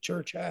identity the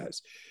church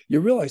has, you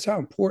realize how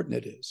important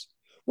it is.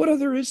 What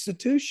other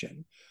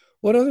institution,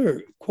 what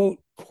other, quote,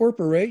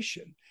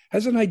 corporation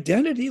has an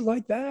identity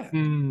like that?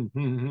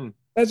 Mm-hmm.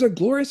 Has a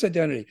glorious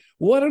identity.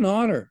 What an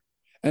honor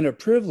and a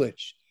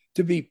privilege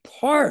to be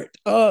part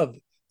of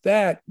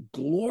that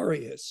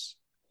glorious,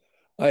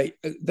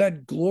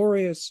 that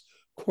glorious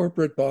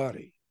corporate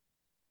body.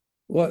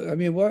 What I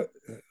mean, what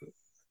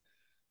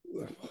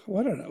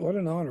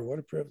an honor, what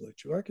a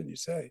privilege. What can you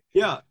say?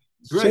 Yeah,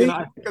 Greg, and Say,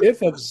 I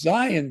if of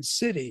Zion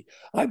city,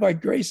 I by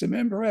grace am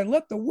emperor,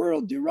 let the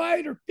world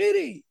deride or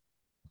pity.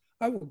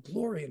 I will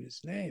glory in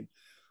his name.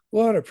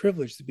 What a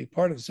privilege to be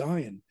part of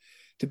Zion,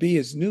 to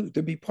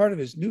be part of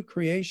his new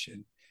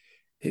creation,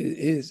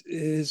 his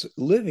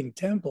living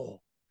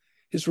temple,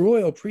 his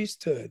royal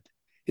priesthood,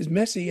 his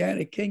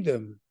messianic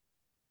kingdom,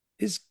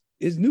 his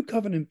his new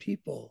covenant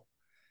people,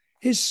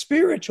 his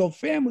spiritual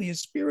family,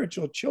 his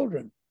spiritual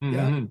children. Yeah.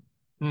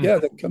 mm-hmm. Mm. Yeah,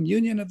 the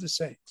communion of the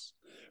saints.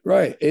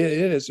 Right.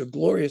 It is a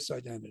glorious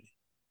identity.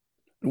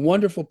 A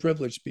wonderful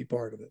privilege to be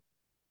part of it.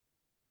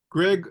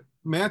 Greg,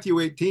 Matthew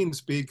 18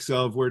 speaks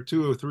of where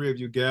two or three of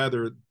you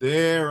gather,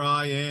 there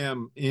I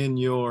am in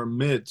your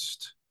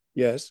midst.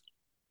 Yes.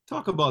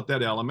 Talk about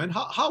that element.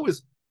 How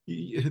is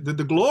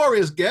the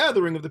glorious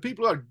gathering of the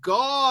people of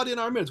God in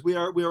our midst? We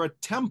are a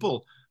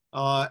temple.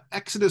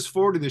 Exodus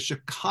 40, the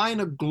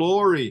Shekinah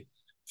glory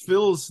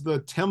fills the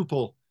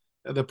temple,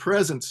 the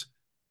presence.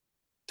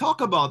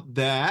 Talk about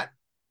that,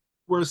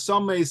 where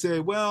some may say,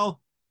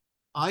 well,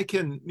 I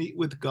can meet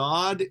with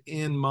God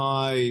in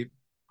my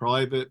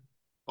private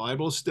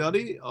Bible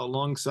study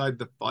alongside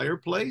the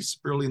fireplace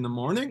early in the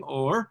morning,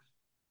 or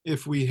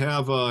if we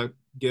have a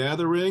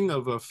gathering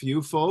of a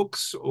few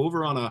folks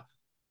over on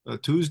a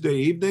Tuesday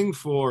evening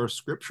for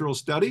scriptural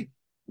study.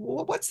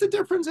 What's the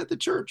difference at the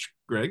church,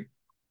 Greg,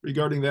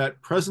 regarding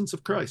that presence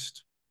of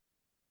Christ?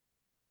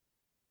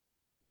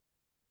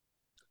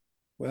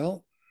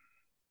 Well,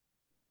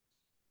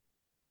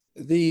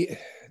 the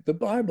the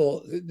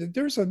Bible,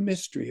 there's a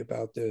mystery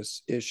about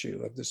this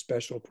issue of the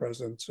special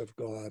presence of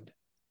God.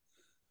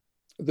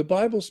 The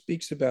Bible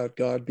speaks about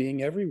God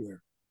being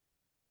everywhere.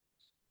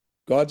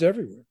 God's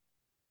everywhere.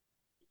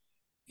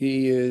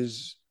 He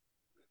is,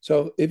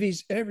 so if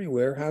he's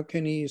everywhere, how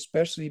can he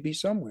especially be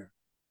somewhere?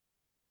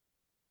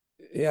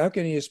 How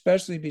can he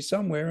especially be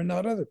somewhere and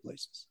not other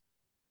places?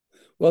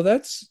 Well,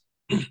 that's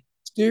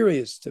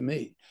mysterious to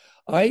me.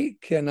 I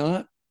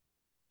cannot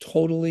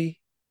totally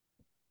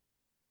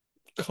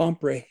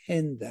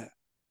comprehend that.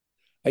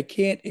 I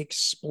can't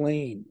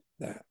explain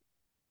that.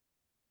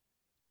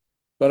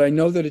 But I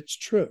know that it's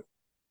true.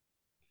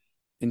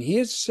 And he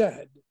has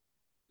said,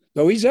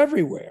 though he's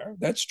everywhere,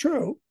 that's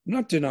true. I'm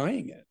not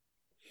denying it.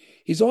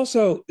 He's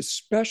also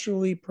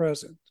especially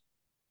present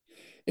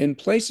in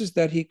places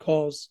that he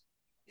calls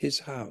his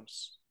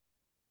house.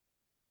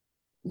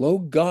 Lo,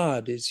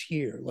 God is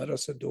here. Let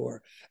us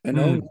adore. And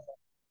oh, Mm.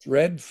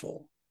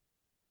 dreadful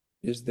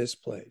is this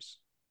place.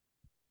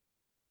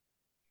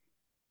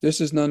 This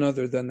is none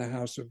other than the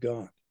house of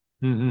God.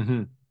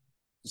 Mm-hmm.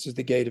 This is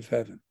the gate of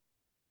heaven.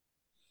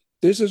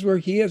 This is where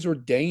he has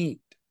ordained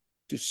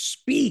to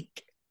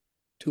speak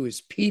to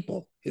his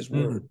people his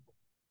word. Mm.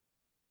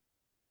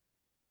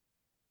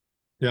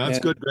 Yeah, that's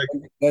And good, Greg.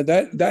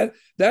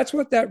 that's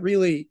what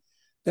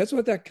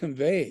that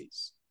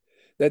conveys.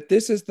 That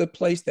this is the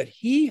place that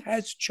he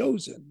has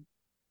chosen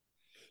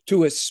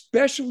to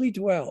especially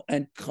dwell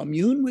and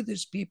commune with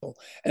his people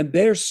and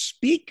there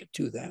speak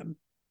to them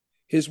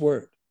his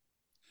word.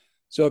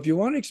 So if you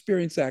want to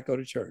experience that, go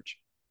to church.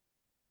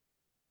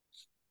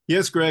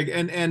 Yes, Greg,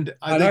 and I And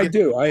think I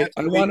do. I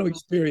want to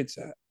experience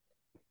that.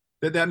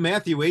 that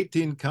Matthew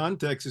 18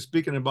 context is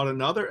speaking about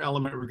another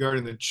element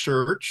regarding the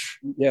church,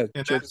 Yeah,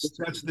 and church.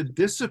 that's the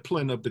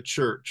discipline of the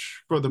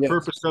church for the Yes.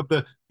 purpose of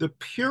the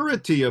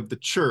purity of the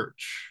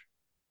church.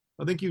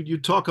 I think you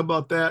talk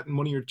about that in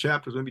one of your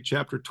chapters, maybe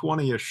chapter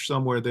 20-ish,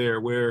 somewhere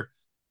there, where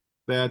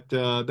that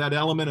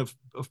element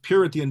of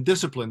purity and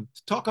discipline.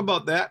 Talk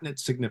about that and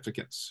its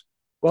significance.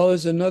 Well,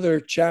 there's another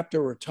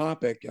chapter or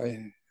topic.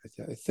 I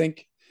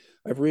think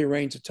I've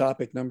rearranged the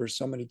topic numbers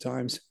so many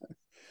times.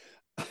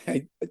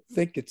 I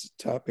think it's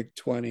topic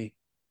 20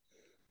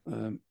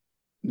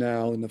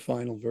 now in the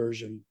final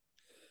version.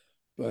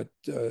 But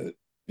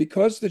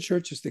because the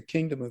church is the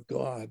kingdom of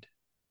God,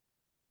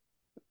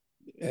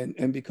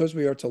 and because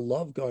we are to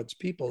love God's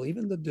people,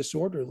 even the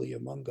disorderly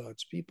among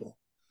God's people,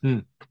 Hmm.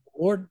 the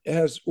Lord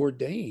has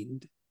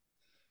ordained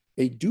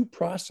a due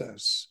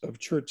process of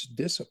church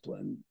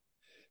discipline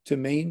to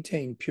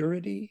maintain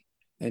purity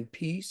and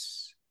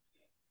peace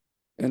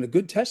and a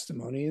good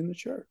testimony in the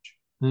church.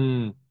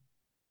 Hmm.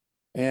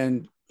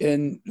 And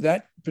in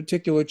that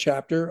particular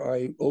chapter,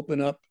 I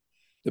open up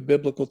the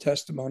biblical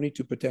testimony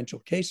to potential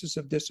cases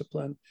of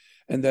discipline,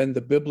 and then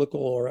the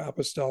biblical or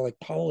apostolic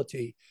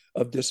polity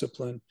of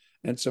discipline,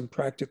 and some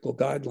practical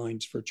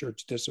guidelines for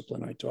church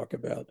discipline I talk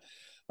about.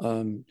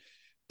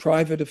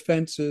 Private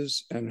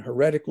offenses and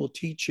heretical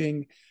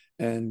teaching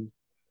and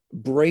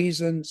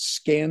brazen,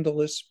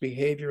 scandalous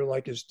behavior,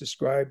 like is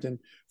described in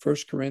 1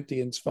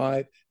 Corinthians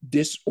 5,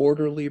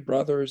 disorderly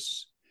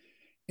brothers,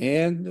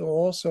 and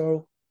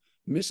also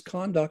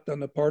misconduct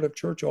on the part of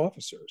church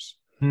officers.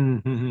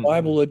 The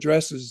Bible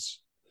addresses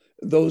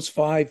those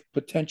 5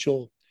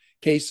 potential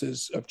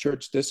cases of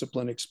church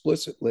discipline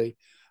explicitly.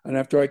 And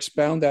after I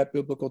expound that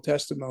biblical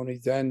testimony,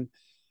 then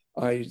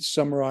I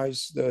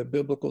summarize the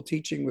biblical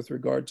teaching with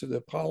regard to the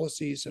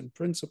policies and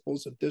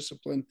principles of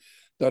discipline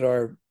that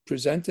are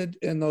presented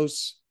in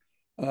those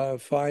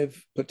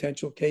 5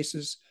 potential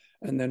cases,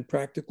 and then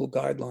practical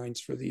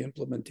guidelines for the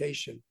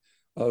implementation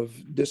of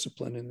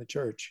discipline in the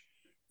church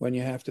when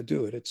you have to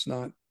do it. It's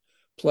not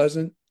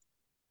pleasant.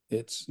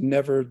 It's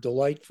never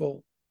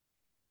delightful.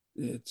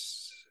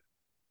 It's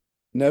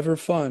never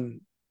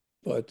fun,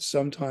 but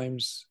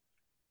sometimes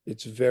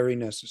it's very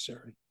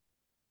necessary.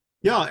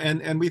 Yeah,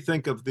 and we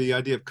think of the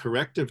idea of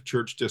corrective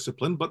church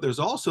discipline, but there's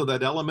also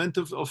that element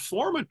of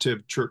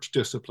formative church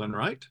discipline,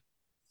 right?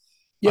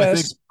 I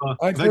think Yes,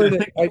 I've heard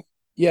it. I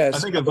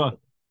Yes. think of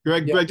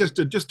Greg. Yeah.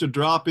 Just to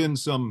drop in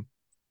some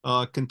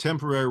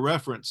contemporary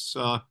reference.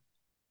 The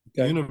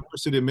Okay.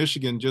 University of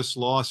Michigan just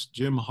lost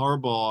Jim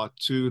Harbaugh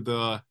to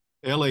the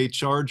LA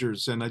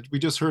Chargers, and we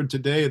just heard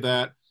today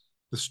that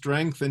the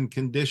strength and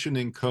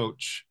conditioning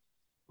coach,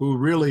 who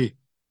really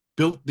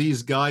built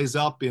these guys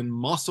up in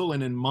muscle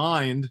and in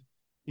mind,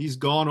 he's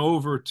gone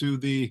over to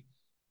the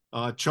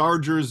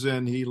Chargers,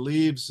 and he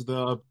leaves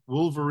the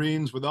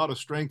Wolverines without a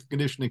strength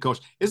conditioning coach.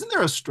 Isn't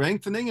there a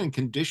strengthening and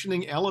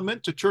conditioning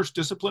element to church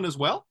discipline as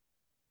well?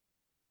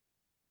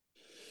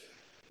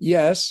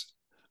 Yes,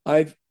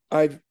 I've,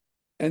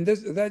 and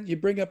this that you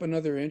bring up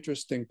another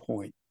interesting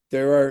point.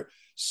 There are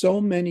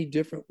so many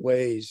different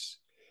ways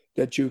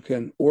that you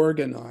can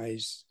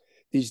organize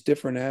these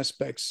different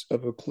aspects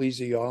of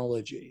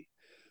ecclesiology.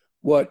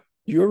 What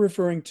you're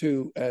referring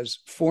to as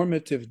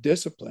formative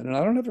discipline, and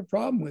I don't have a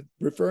problem with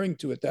referring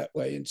to it that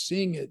way and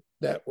seeing it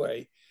that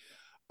way.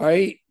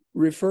 I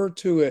refer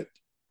to it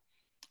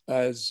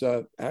as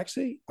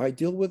actually I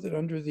deal with it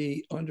under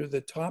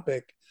the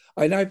topic.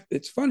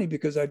 It's funny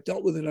because I've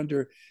dealt with it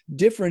under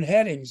different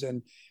headings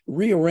and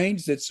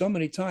rearranged it so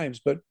many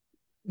times, but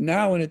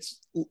now in its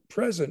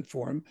present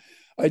form,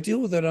 I deal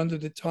with it under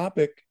the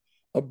topic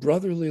of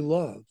brotherly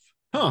love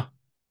Huh.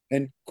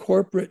 and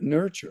corporate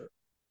nurture.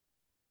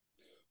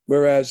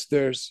 Whereas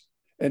there's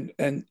and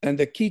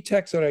the key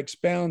text that I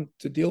expound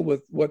to deal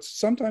with what's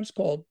sometimes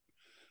called,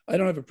 I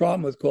don't have a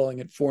problem with calling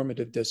it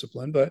formative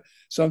discipline, but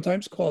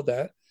sometimes called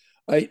that.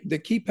 The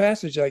key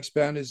passage I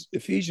expound is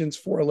Ephesians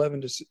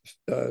 4:11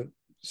 to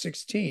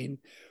 16,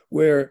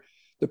 where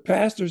the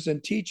pastors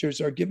and teachers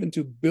are given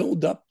to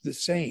build up the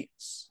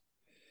saints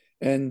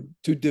and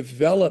to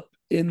develop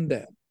in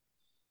them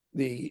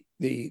the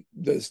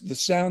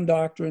sound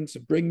doctrines, to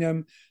bring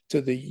them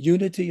to the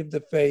unity of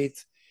the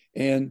faith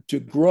and to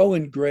grow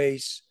in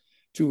grace,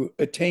 to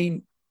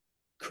attain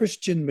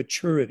Christian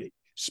maturity,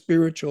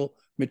 spiritual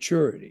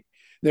maturity.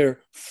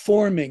 They're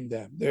forming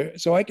them.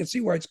 So I can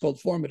see why it's called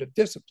formative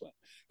discipline,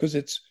 because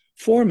it's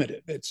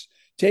formative. It's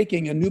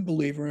taking a new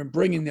believer and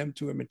bringing them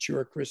to a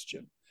mature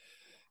Christian.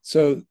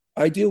 So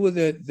I deal with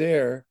it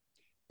there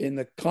in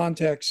the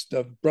context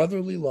of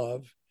brotherly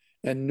love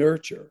and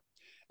nurture.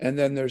 And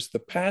then there's the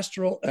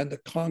pastoral and the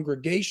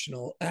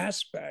congregational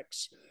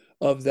aspects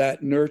of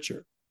that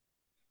nurture,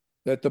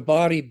 that the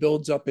body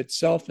builds up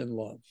itself in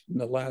love, in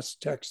the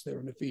last text there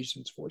in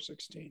Ephesians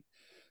 4:16. So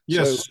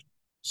Yes,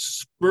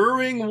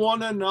 spurring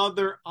one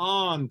another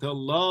on to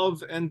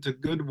love and to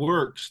good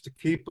works. To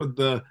keep with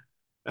the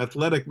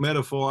athletic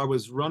metaphor, I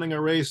was running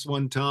a race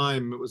one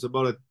time. It was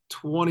about a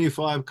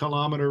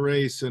 25-kilometer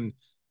race, and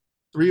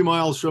 3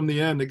 miles from the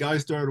end, the guy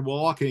started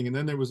walking, and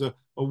then there was a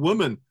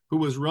woman who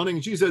was running,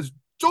 and she says,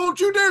 "Don't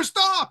you dare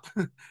stop!"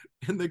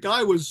 And the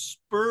guy was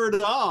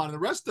spurred on. And the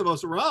rest of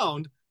us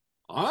around,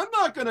 I'm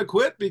not going to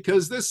quit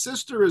because this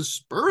sister is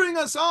spurring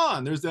us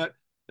on. There's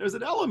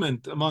an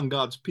element among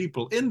God's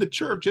people in the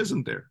church,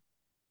 isn't there?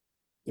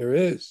 there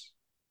is.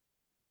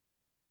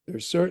 There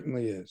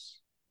certainly is.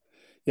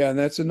 Yeah, and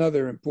that's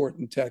another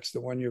important text,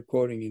 the one you're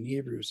quoting in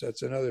Hebrews.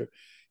 That's another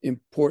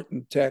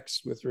important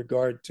text with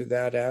regard to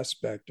that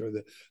aspect, or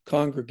the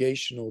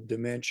congregational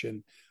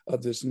dimension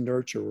of this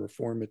nurture or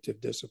formative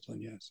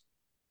discipline. Yes.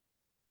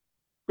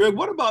 Greg,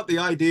 what about the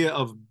idea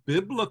of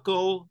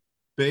biblical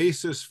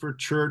basis for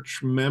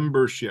church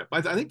membership?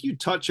 I think you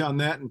touch on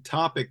that in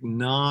topic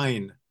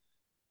 9.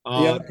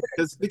 Yeah.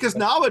 Because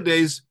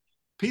nowadays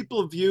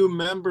people view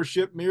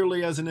membership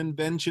merely as an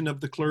invention of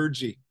the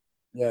clergy.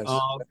 Yes.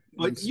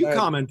 But you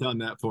comment on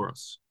that for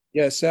us.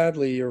 Yeah,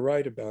 sadly, you're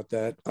right about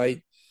that.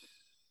 I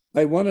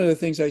one of the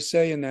things I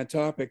say in that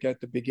topic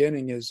at the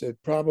beginning is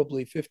that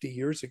probably 50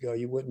 years ago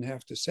you wouldn't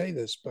have to say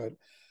this, but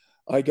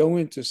I go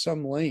into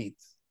some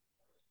length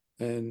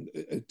and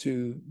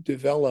to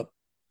develop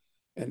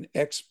and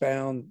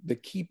expound the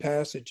key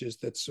passages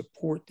that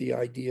support the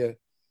idea,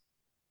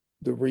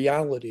 the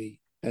reality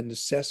and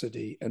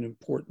necessity and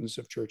importance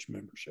of church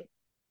membership.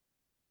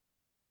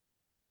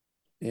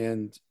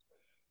 And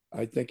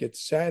I think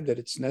it's sad that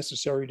it's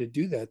necessary to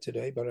do that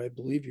today, but I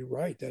believe you're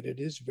right that it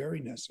is very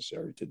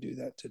necessary to do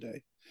that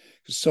today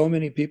because so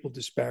many people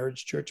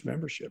disparage church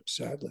membership,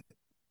 sadly.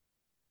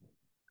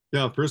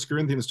 Yeah, 1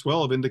 Corinthians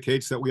 12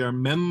 indicates that we are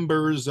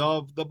members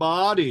of the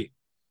body.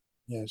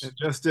 Yes. And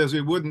just as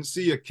we wouldn't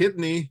see a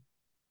kidney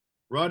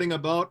riding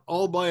about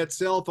all by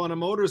itself on a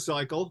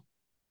motorcycle,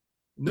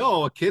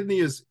 no, a kidney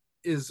is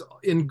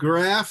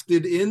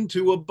engrafted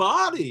into a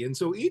body. And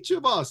so each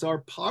of us are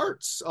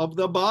parts of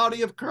the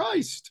body of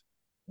Christ.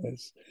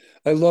 Yes.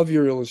 I love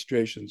your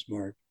illustrations,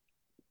 Mark.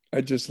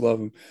 I just love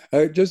them.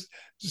 I just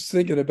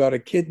thinking about a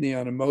kidney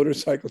on a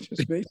motorcycle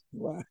just makes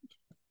me laugh.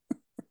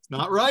 It's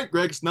not right,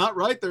 Greg. It's not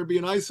right. There'd be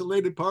an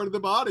isolated part of the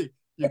body.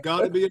 You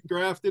got to be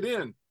engrafted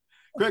in.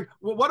 Greg,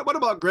 what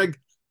about, Greg,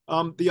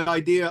 the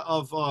idea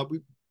of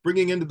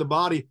bringing into the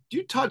body? Do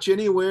you touch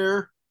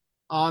anywhere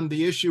on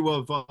the issue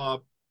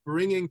of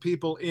bringing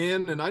people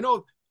in? And I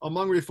know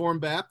among Reformed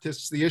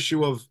Baptists, the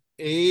issue of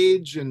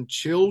age and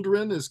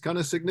children is kind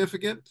of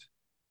significant.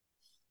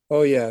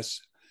 Oh yes.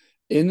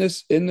 In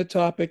the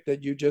topic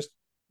that you just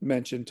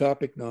mentioned,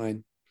 topic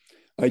 9,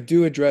 I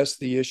do address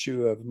the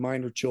issue of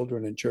minor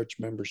children and church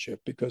membership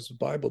because the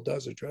Bible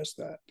does address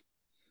that.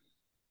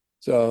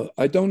 So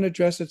I don't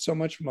address it so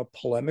much from a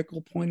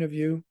polemical point of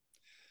view.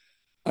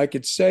 I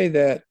could say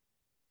that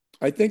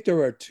I think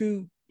there are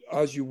two,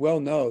 as you well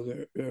know,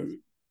 there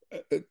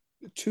are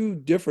two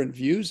different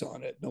views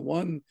on it. The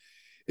one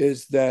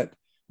is that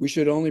we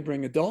should only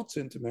bring adults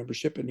into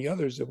membership, and the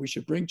other is that we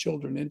should bring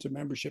children into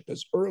membership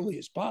as early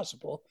as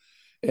possible,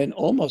 and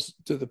almost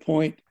to the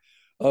point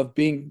of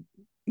being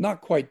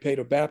not quite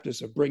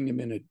Paedo-Baptist of bring them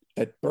in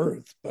at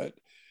birth, but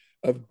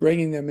of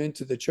bringing them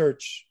into the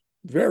church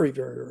very,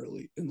 very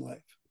early in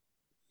life.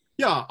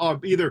 Yeah,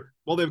 either,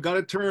 well, they've got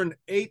to turn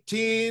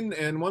 18,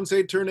 and once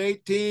they turn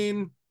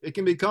 18, it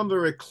can become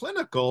very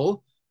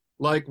clinical.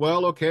 Like,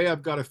 well, okay,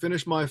 I've got to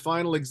finish my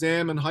final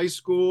exam in high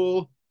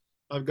school.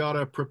 I've got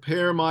to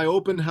prepare my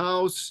open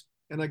house,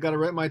 and I got to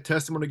write my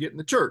testimony to get in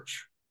the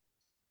church,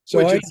 So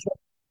which I, is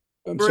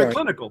I'm very sorry.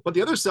 clinical. But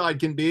the other side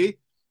can be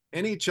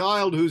any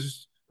child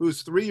who's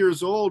 3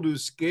 years old,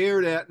 who's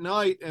scared at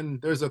night,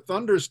 and there's a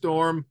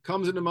thunderstorm,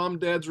 comes into mom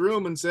and dad's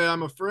room and say,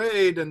 "I'm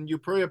afraid," and you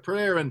pray a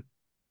prayer, and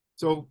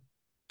so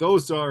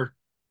those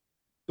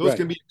Right.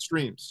 can be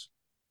extremes.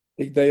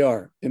 They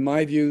are. In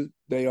my view,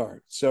 they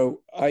are.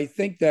 So I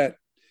think that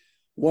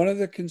one of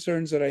the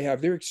concerns that I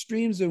have, they're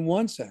extremes in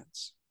one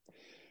sense.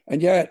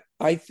 And yet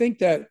I think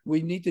that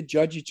we need to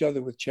judge each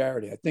other with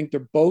charity. I think they're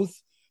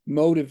both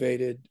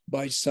motivated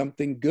by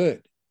something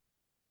good.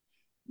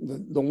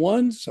 The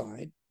one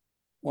side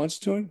wants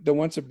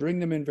to bring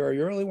them in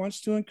very early,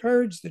 wants to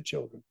encourage the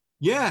children.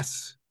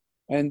 Yes.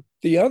 And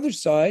the other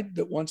side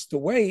that wants to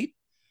wait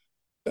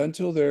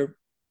until they're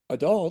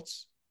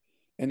adults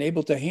and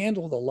able to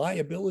handle the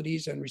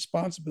liabilities and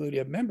responsibility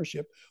of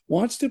membership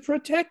wants to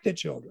protect the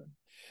children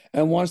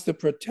and wants to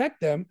protect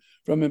them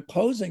from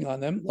imposing on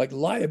them like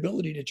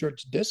liability to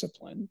church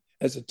discipline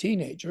as a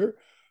teenager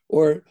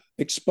or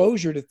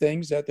exposure to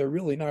things that they're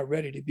really not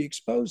ready to be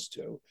exposed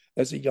to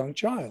as a young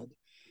child.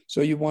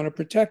 So you want to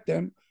protect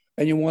them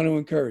and you want to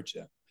encourage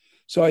them.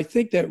 So I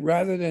think that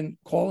rather than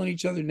calling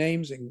each other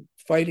names and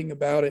fighting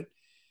about it,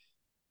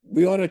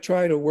 we ought to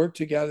try to work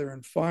together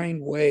and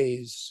find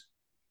ways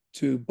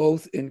to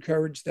both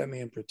encourage them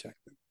and protect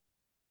them.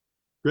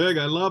 Greg,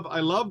 I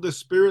love the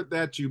spirit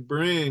that you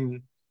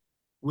bring,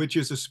 which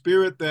is a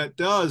spirit that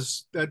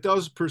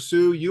does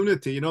pursue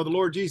unity. You know, the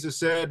Lord Jesus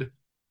said,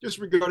 just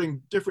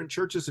regarding different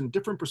churches and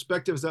different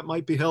perspectives that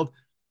might be held,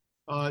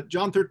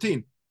 John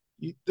 13,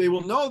 they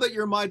will know that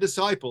you're my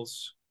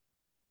disciples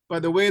by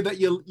the way that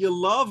you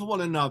love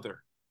one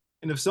another.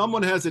 And if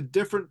someone has a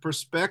different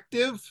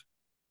perspective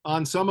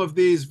on some of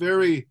these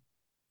very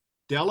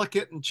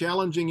delicate and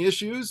challenging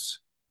issues,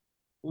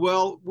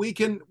 well, we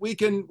can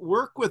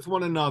work with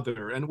one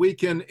another and we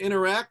can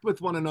interact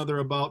with one another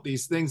about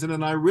these things in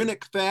an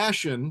ironic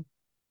fashion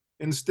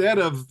instead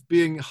of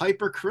being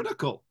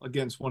hypercritical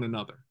against one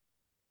another.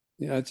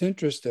 Yeah, it's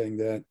interesting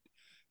that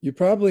you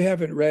probably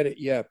haven't read it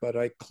yet, but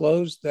I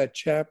closed that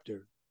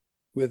chapter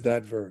with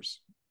that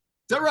verse.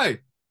 Is that right?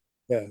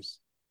 Yes.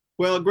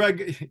 Well,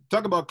 Greg,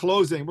 talk about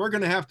closing. We're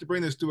going to have to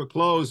bring this to a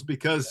close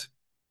because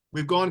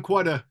we've gone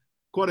quite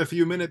a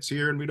few minutes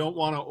here and we don't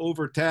want to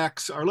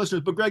overtax our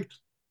listeners. But Greg,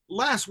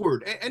 last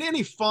word, and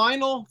any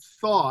final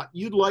thought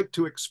you'd like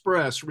to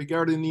express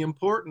regarding the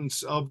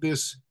importance of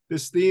this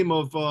theme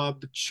of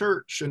the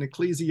church and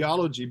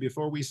ecclesiology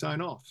before we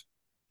sign off?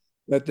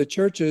 That the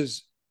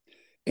church's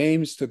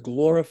aims to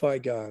glorify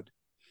God.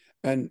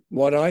 And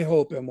what I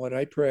hope and what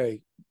I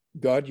pray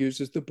God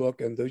uses the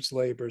book and those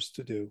labors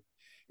to do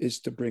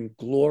is to bring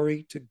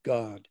glory to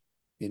God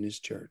in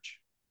his church.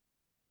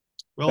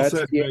 Well That's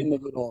said, the Greg. aim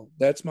of it all.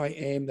 That's my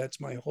aim.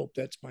 That's my hope.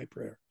 That's my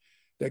prayer.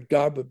 That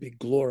God would be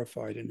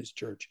glorified in his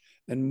church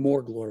and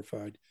more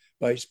glorified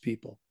vice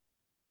people.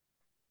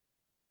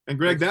 And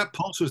Greg, that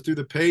pulses through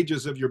the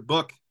pages of your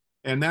book.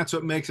 And that's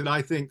what makes it,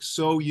 I think,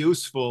 so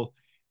useful.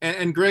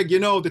 And Greg, you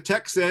know, the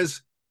text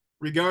says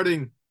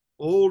regarding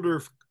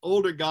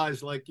older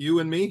guys like you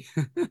and me,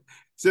 it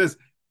says,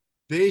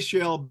 they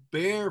shall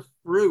bear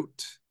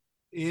fruit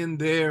in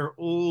their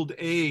old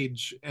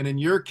age. And in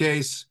your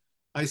case,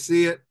 I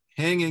see it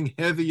hanging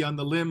heavy on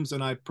the limbs,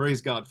 and I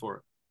praise God for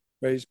it.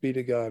 Praise be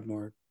to God,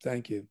 Mark.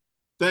 Thank you.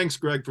 Thanks,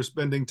 Greg, for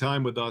spending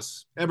time with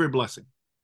us. Every blessing.